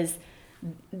happening is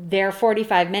they're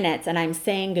 45 minutes and I'm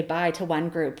saying goodbye to one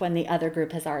group when the other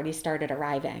group has already started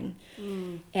arriving.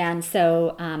 And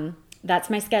so that's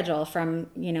my schedule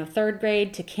from, third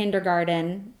grade to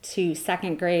kindergarten to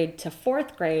second grade to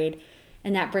fourth grade.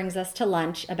 And that brings us to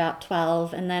lunch about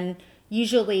 12. And then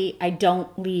usually I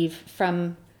don't leave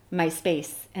from my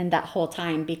space in that whole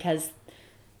time because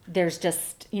there's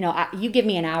just, you give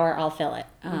me an hour, I'll fill it,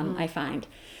 I find.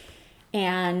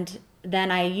 And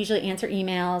then I usually answer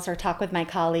emails or talk with my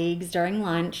colleagues during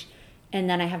lunch. And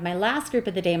then I have my last group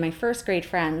of the day, my first grade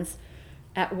friends,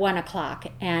 at 1 o'clock.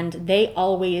 And they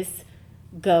always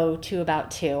go to about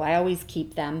 2. I always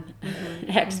keep them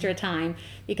extra time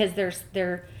because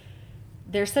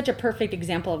they're such a perfect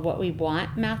example of what we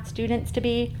want math students to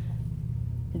be.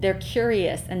 They're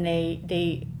curious and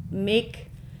they make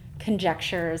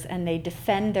conjectures and they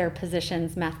defend their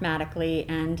positions mathematically,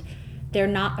 and they're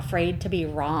not afraid to be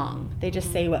wrong. They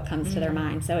just say what comes to their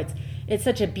mind. So it's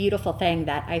such a beautiful thing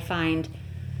that I find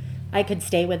I could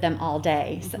stay with them all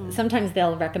day. Sometimes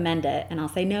they'll recommend it and I'll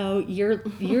say, no,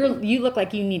 you look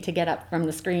like you need to get up from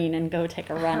the screen and go take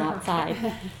a run outside.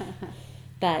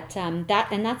 But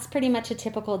that's pretty much a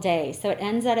typical day. So it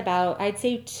ends at about, I'd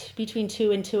say between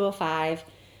 2 and 2:05.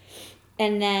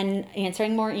 And then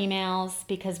answering more emails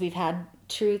because we've had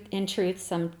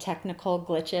some technical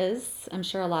glitches. I'm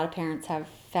sure a lot of parents have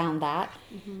found that.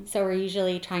 So we're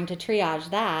usually trying to triage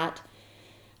that.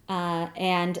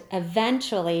 And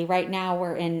eventually, right now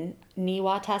we're in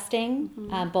NEWA testing,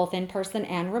 both in person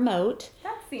and remote.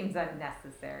 That seems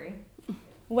unnecessary.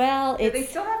 Well, Do they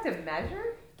still have to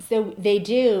measure? So they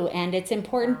do, and it's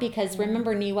important because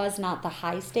remember, NEWA is not the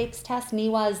high stakes test.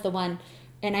 NEWA is the one,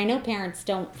 and I know parents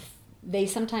they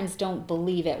sometimes don't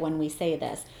believe it when we say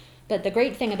this. But the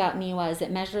great thing about NEWA is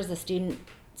it measures the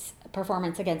student's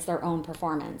performance against their own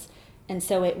performance. And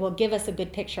so it will give us a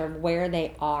good picture of where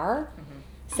they are.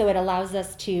 So it allows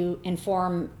us to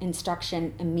inform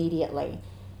instruction immediately.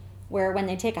 Where when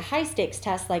they take a high stakes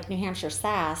test like New Hampshire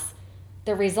SAS,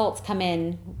 the results come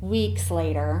in weeks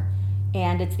later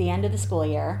and it's the end of the school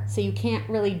year. So you can't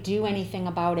really do anything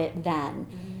about it then.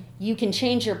 You can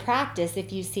change your practice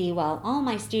if you see, well, all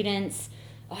my students,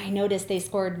 I noticed they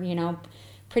scored,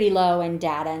 pretty low in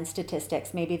data and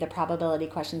statistics. Maybe the probability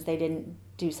questions they didn't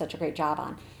do such a great job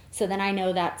on. So then I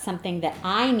know that's something that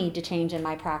I need to change in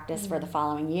my practice for the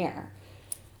following year.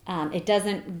 It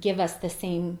doesn't give us the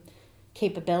same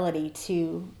capability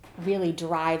to really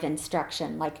drive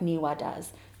instruction like NEWA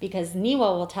does, because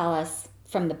NEWA will tell us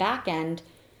from the back end,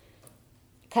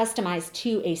 customized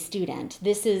to a student.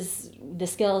 This is the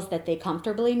skills that they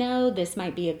comfortably know. This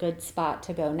might be a good spot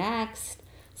to go next.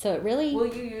 So it really...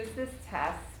 Will you use this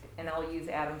test, and I'll use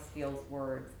Adam Steele's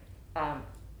words,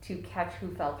 to catch who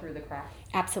fell through the cracks?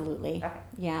 Absolutely. Okay.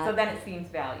 Yeah. So then it seems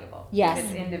valuable. Yes. If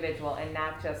it's individual and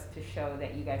not just to show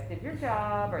that you guys did your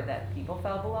job or that people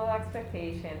fell below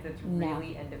expectations. It's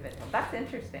really individual. That's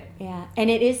interesting. Yeah.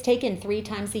 And it is taken 3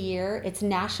 times a year. It's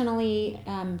nationally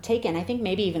taken. I think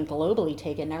maybe even globally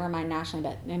taken. Never mind nationally,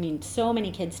 but I mean, so many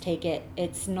kids take it.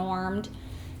 It's normed.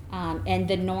 And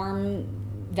the norm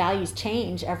values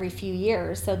change every few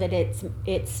years so that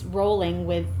it's rolling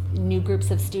with new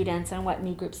groups of students and what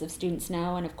new groups of students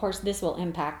know. And of course this will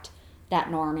impact that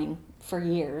norming for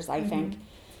years, I think.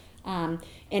 And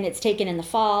it's taken in the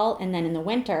fall and then in the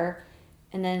winter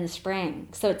and then in the spring.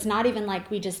 So it's not even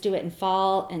like we just do it in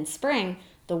fall and spring.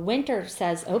 The winter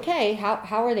says, okay,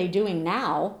 how are they doing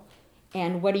now?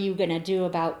 And what are you going to do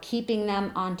about keeping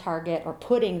them on target or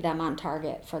putting them on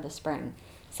target for the spring?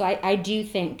 So I do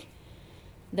think,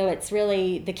 though it's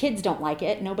really, the kids don't like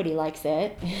it, nobody likes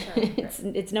it.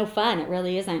 It's no fun, it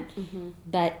really isn't.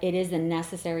 But it is a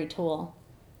necessary tool.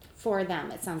 For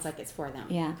them, it sounds like it's for them.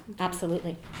 Yeah,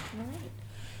 absolutely. All right.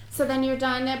 So then you're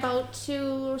done about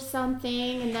 2 or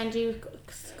something, and then do you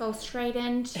go straight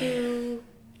into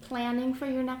planning for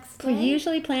your next day? We're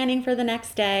usually planning for the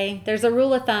next day. There's a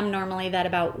rule of thumb normally that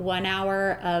about 1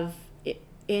 hour of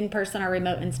in-person or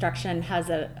remote instruction has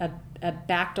a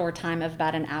backdoor time of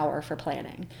about an hour for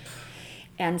planning.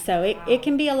 And so it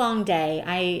can be a long day.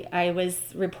 I was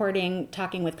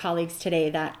talking with colleagues today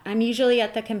that I'm usually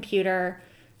at the computer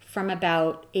from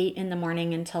about 8 in the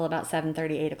morning until about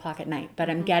 7:30, 8 o'clock at night. But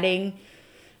I'm getting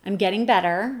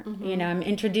better. I'm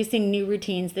introducing new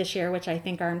routines this year, which I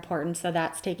think are important. So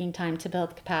that's taking time to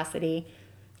build capacity.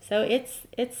 So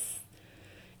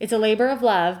it's a labor of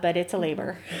love, but it's a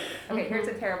labor. Okay, here's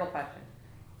a terrible question.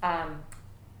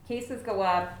 Cases go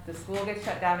up, the school gets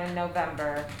shut down in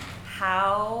November.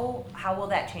 How will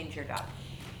that change your job?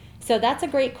 So that's a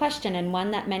great question, and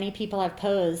one that many people have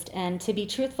posed. And to be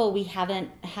truthful, we haven't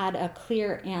had a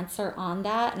clear answer on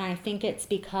that. And I think it's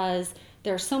because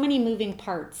there are so many moving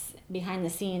parts behind the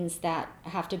scenes that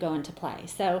have to go into play.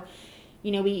 So,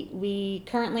 we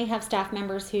currently have staff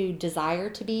members who desire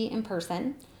to be in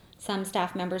person, some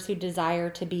staff members who desire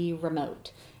to be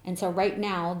remote. And so right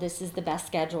now, this is the best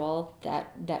schedule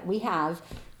that we have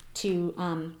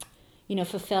to,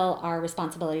 fulfill our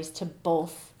responsibilities to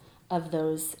both of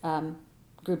those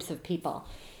groups of people.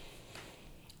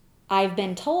 I've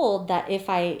been told that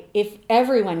if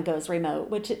everyone goes remote,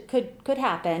 which it could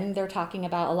happen, they're talking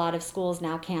about a lot of schools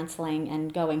now canceling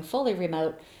and going fully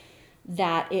remote,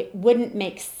 that it wouldn't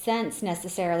make sense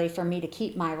necessarily for me to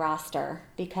keep my roster,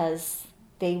 because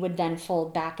they would then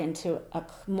fold back into a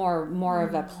more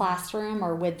of a classroom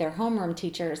or with their homeroom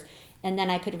teachers, and then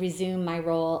I could resume my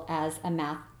role as a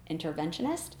math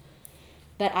interventionist.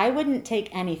 But I wouldn't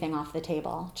take anything off the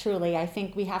table. Truly, I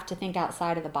think we have to think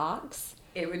outside of the box.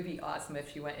 It would be awesome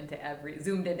if she went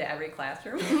zoomed into every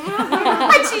classroom.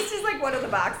 And she's just like one of the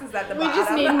boxes at the bottom. We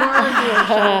just need more of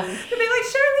you. To be like,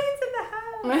 Charlene's in the house.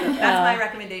 That's my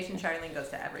recommendation. Charlene goes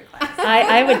to every class.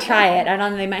 I would try it. I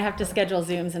don't know, they might have to schedule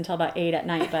Zooms until about 8 at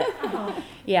night, but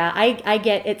yeah, I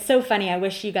get, it's so funny. I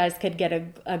wish you guys could get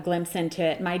a glimpse into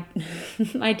it.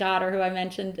 My daughter, who I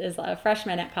mentioned is a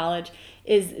freshman at college,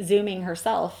 is Zooming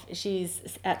herself.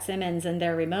 She's at Simmons and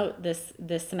they're remote this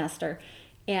semester.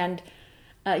 And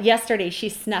yesterday she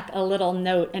snuck a little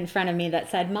note in front of me that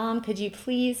said, "Mom, could you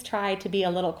please try to be a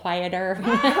little quieter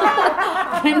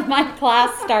when my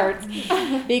class starts?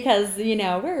 Because,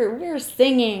 we're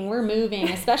singing, we're moving,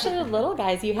 especially with little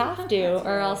guys, you have to,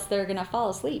 or else they're going to fall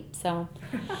asleep." So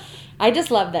I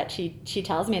just love that she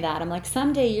tells me that. I'm like,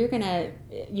 someday you're going to,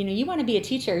 you want to be a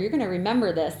teacher, you're going to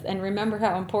remember this and remember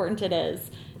how important it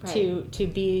is to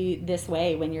be this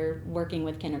way when you're working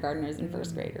with kindergartners and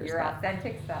first graders. Your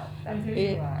authentic self. That's who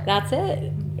you are. That's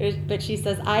it. But she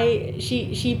says,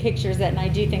 she pictures it, and I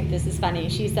do think this is funny.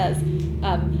 She says,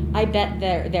 I bet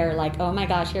they're like, "Oh my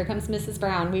gosh, here comes Mrs.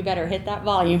 Brown. We better hit that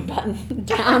volume button.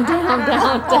 Down, down,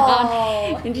 down,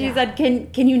 down." And she said,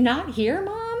 Can you not hear,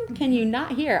 Mom? Can you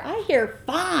not hear? I hear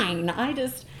fine. I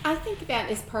think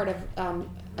that is part of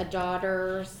a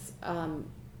daughter's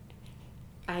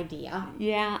idea.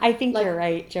 Yeah, I think you're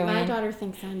right, Joanne. My daughter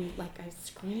thinks I'm like a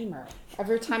screamer.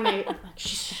 Every time I'm like,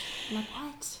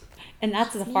 what? And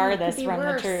that's the farthest from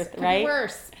the truth, right? Could be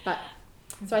worse. But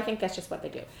so I think that's just what they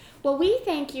do. Well, we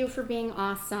thank you for being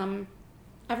awesome.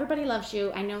 Everybody loves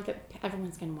you. I know that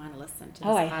everyone's going to want to listen to this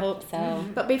I podcast. hope so.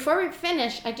 But before we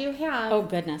finish, I do have Oh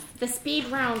goodness. the speed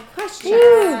round questions.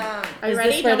 Yeah. Are you Is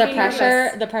ready? this where Don't the be pressure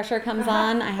nervous. the pressure comes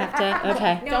on? I have to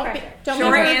okay. Don't be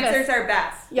Short nervous. answers are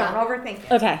best. Yeah. Don't overthink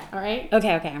it. Okay. All right.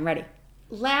 Okay, I'm ready.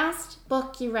 Last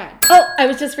book you read. Oh, I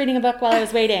was just reading a book while I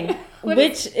was waiting. What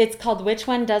It's called Which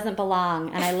One Doesn't Belong,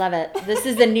 and I love it. This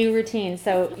is the new routine.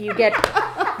 So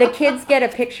the kids get a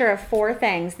picture of 4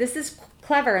 things. This is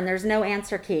clever, and there's no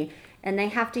answer key. And they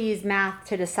have to use math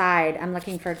to decide. I'm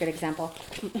looking for a good example.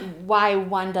 Why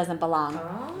one doesn't belong.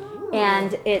 Oh.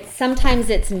 And sometimes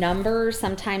it's numbers,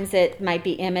 sometimes it might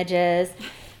be images.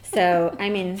 So, I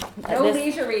mean, No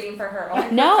leisure reading for her.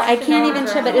 Only No, I can't even professional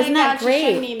show, but girl. isn't that God, you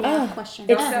shouldn't great? need math questions.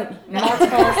 It's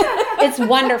multiple. It's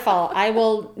wonderful. I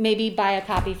will maybe buy a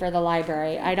copy for the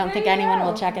library. I don't think There you anyone go.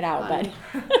 will check it out, but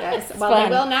Yes. it's Well, fun.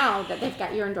 they will now that they've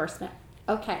got your endorsement.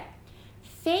 Okay.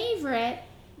 Favorite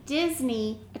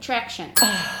Disney attraction?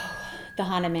 the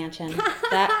Haunted Mansion.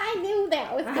 I knew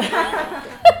that was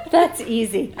going That's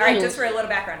easy. All right, just for a little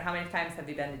background, how many times have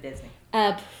you been to Disney?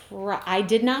 I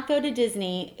did not go to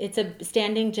Disney. It's a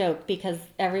standing joke because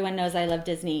everyone knows I love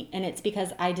Disney, and it's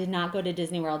because I did not go to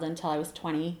Disney World until I was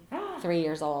 23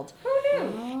 years old. Who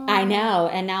knew? I know,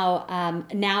 and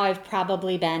now I've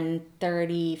probably been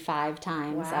 35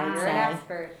 times. Wow, I'd you're say. an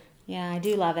expert. Yeah, I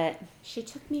do love it. She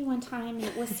took me one time and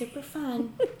it was super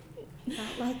fun.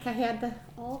 Felt like I had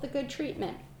all the good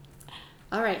treatment.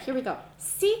 All right, here we go.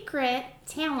 Secret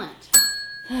talent.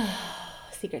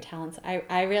 Secret talents. I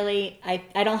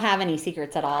don't have any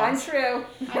secrets at all. Untrue.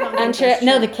 I don't I'm think sure. that's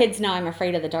No, true. the kids know I'm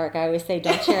afraid of the dark. I always say,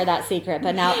 don't share that secret,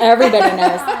 but now everybody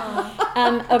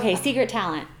knows. Okay, secret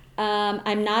talent.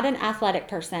 I'm not an athletic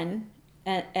person,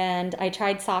 and I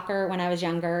tried soccer when I was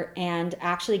younger, and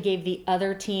actually gave the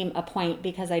other team a point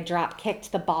because I drop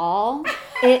kicked the ball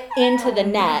into the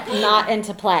net, not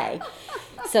into play.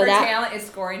 So Her that talent is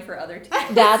scoring for other teams.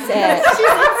 that's it. She's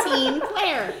a team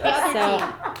player. The other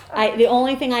team. So the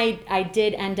only thing I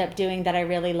did end up doing that I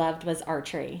really loved was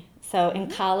archery. So in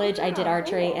college I did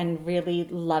archery and really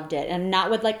loved it. And not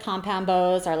with like compound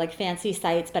bows or like fancy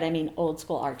sights, but I mean old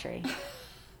school archery.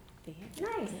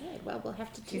 Nice. Well, we'll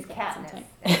have to do She's that Katniss. sometime.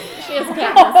 She is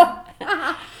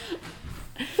Katniss.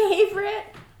 Favorite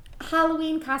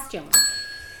Halloween costume?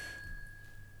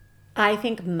 I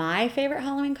think my favorite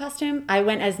Halloween costume, I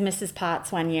went as Mrs.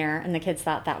 Potts one year, and the kids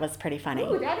thought that was pretty funny.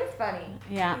 Ooh, that is funny.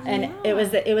 Yeah, and it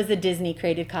was a Disney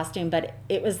created costume, but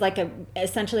it was like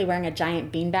essentially wearing a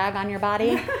giant beanbag on your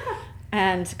body,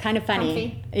 and kind of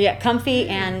funny. Comfy. Yeah, comfy,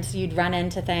 and you'd run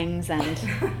into things, and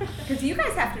Because you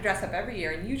guys have to dress up every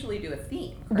year and usually do a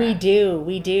theme. we correct? do.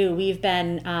 We've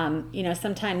been,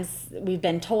 sometimes we've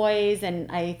been toys, and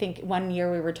I think one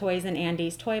year we were toys in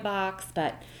Andy's toy box,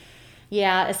 but.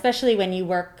 Yeah, especially when you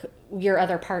work your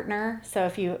other partner.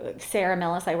 So Sarah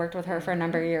Millis, I worked with her for a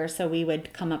number of years, so we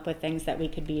would come up with things that we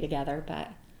could be together. But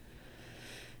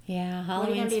yeah, What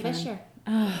are you going Halloween's to be this fun.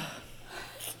 year?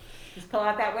 Just pull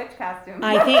out that witch costume.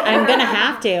 I think I'm gonna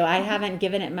have to. I haven't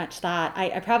given it much thought.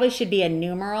 I probably should be a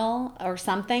numeral or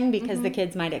something because the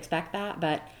kids might expect that,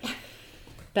 but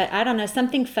I don't know,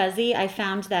 something fuzzy. I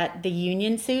found that the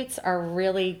union suits are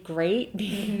really great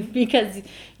because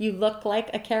you look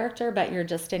like a character, but you're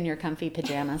just in your comfy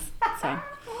pajamas. So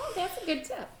Oh, that's a good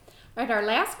tip. All right, our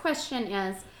last question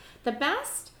is the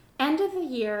best end of the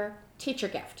year teacher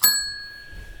gift.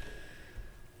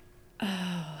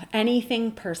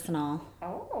 anything personal.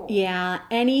 Oh. Yeah,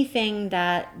 anything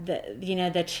that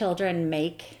the children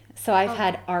make. So I've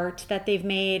had art that they've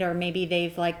made, or maybe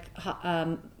they've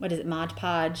what is it, Mod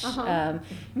Podge,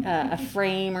 a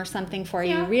frame or something for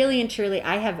you. Yeah. Really and truly,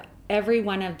 I have every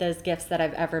one of those gifts that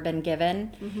I've ever been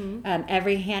given.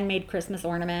 Every handmade Christmas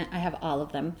ornament, I have all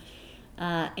of them.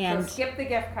 And So skip the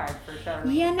gift card for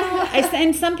Charlene. yeah, no,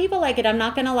 and some people like it. I'm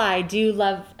not gonna lie. I do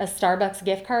love a Starbucks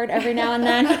gift card every now and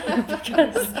then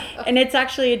and it's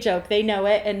actually a joke. They know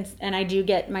it, and I do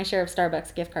get my share of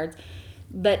Starbucks gift cards.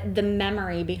 But the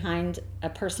memory behind a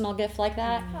personal gift like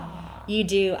that, you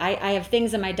do. I have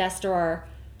things in my desk drawer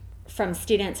from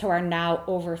students who are now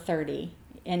over 30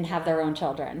 and have their own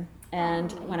children.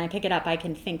 And when I pick it up, I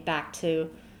can think back to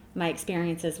my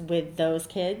experiences with those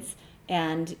kids.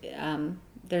 And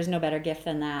there's no better gift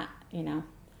than that,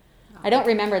 I don't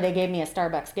remember they gave me a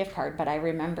Starbucks gift card, but I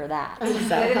remember that. Good in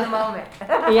So the moment.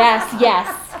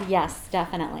 yes,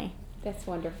 definitely. That's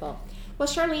wonderful. Well,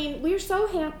 Charlene, we're so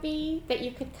happy that you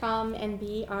could come and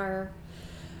be our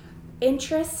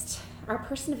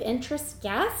person of interest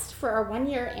guest for our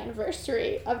 1-year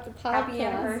anniversary of the podcast. Happy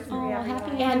anniversary, Oh, everyone.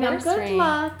 happy And anniversary.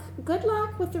 good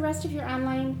luck with the rest of your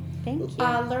online Thank you.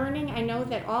 learning. I know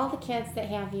that all the kids that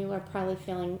have you are probably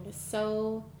feeling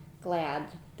so glad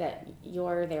that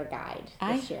you're their guide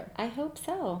this year. I hope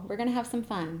so. We're going to have some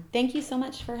fun. Thank you so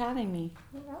much for having me.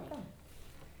 You're welcome.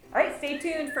 All right, stay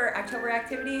tuned for October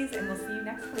activities, and we'll see you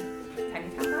next week. Tiny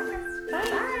Town Podcast.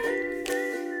 Bye.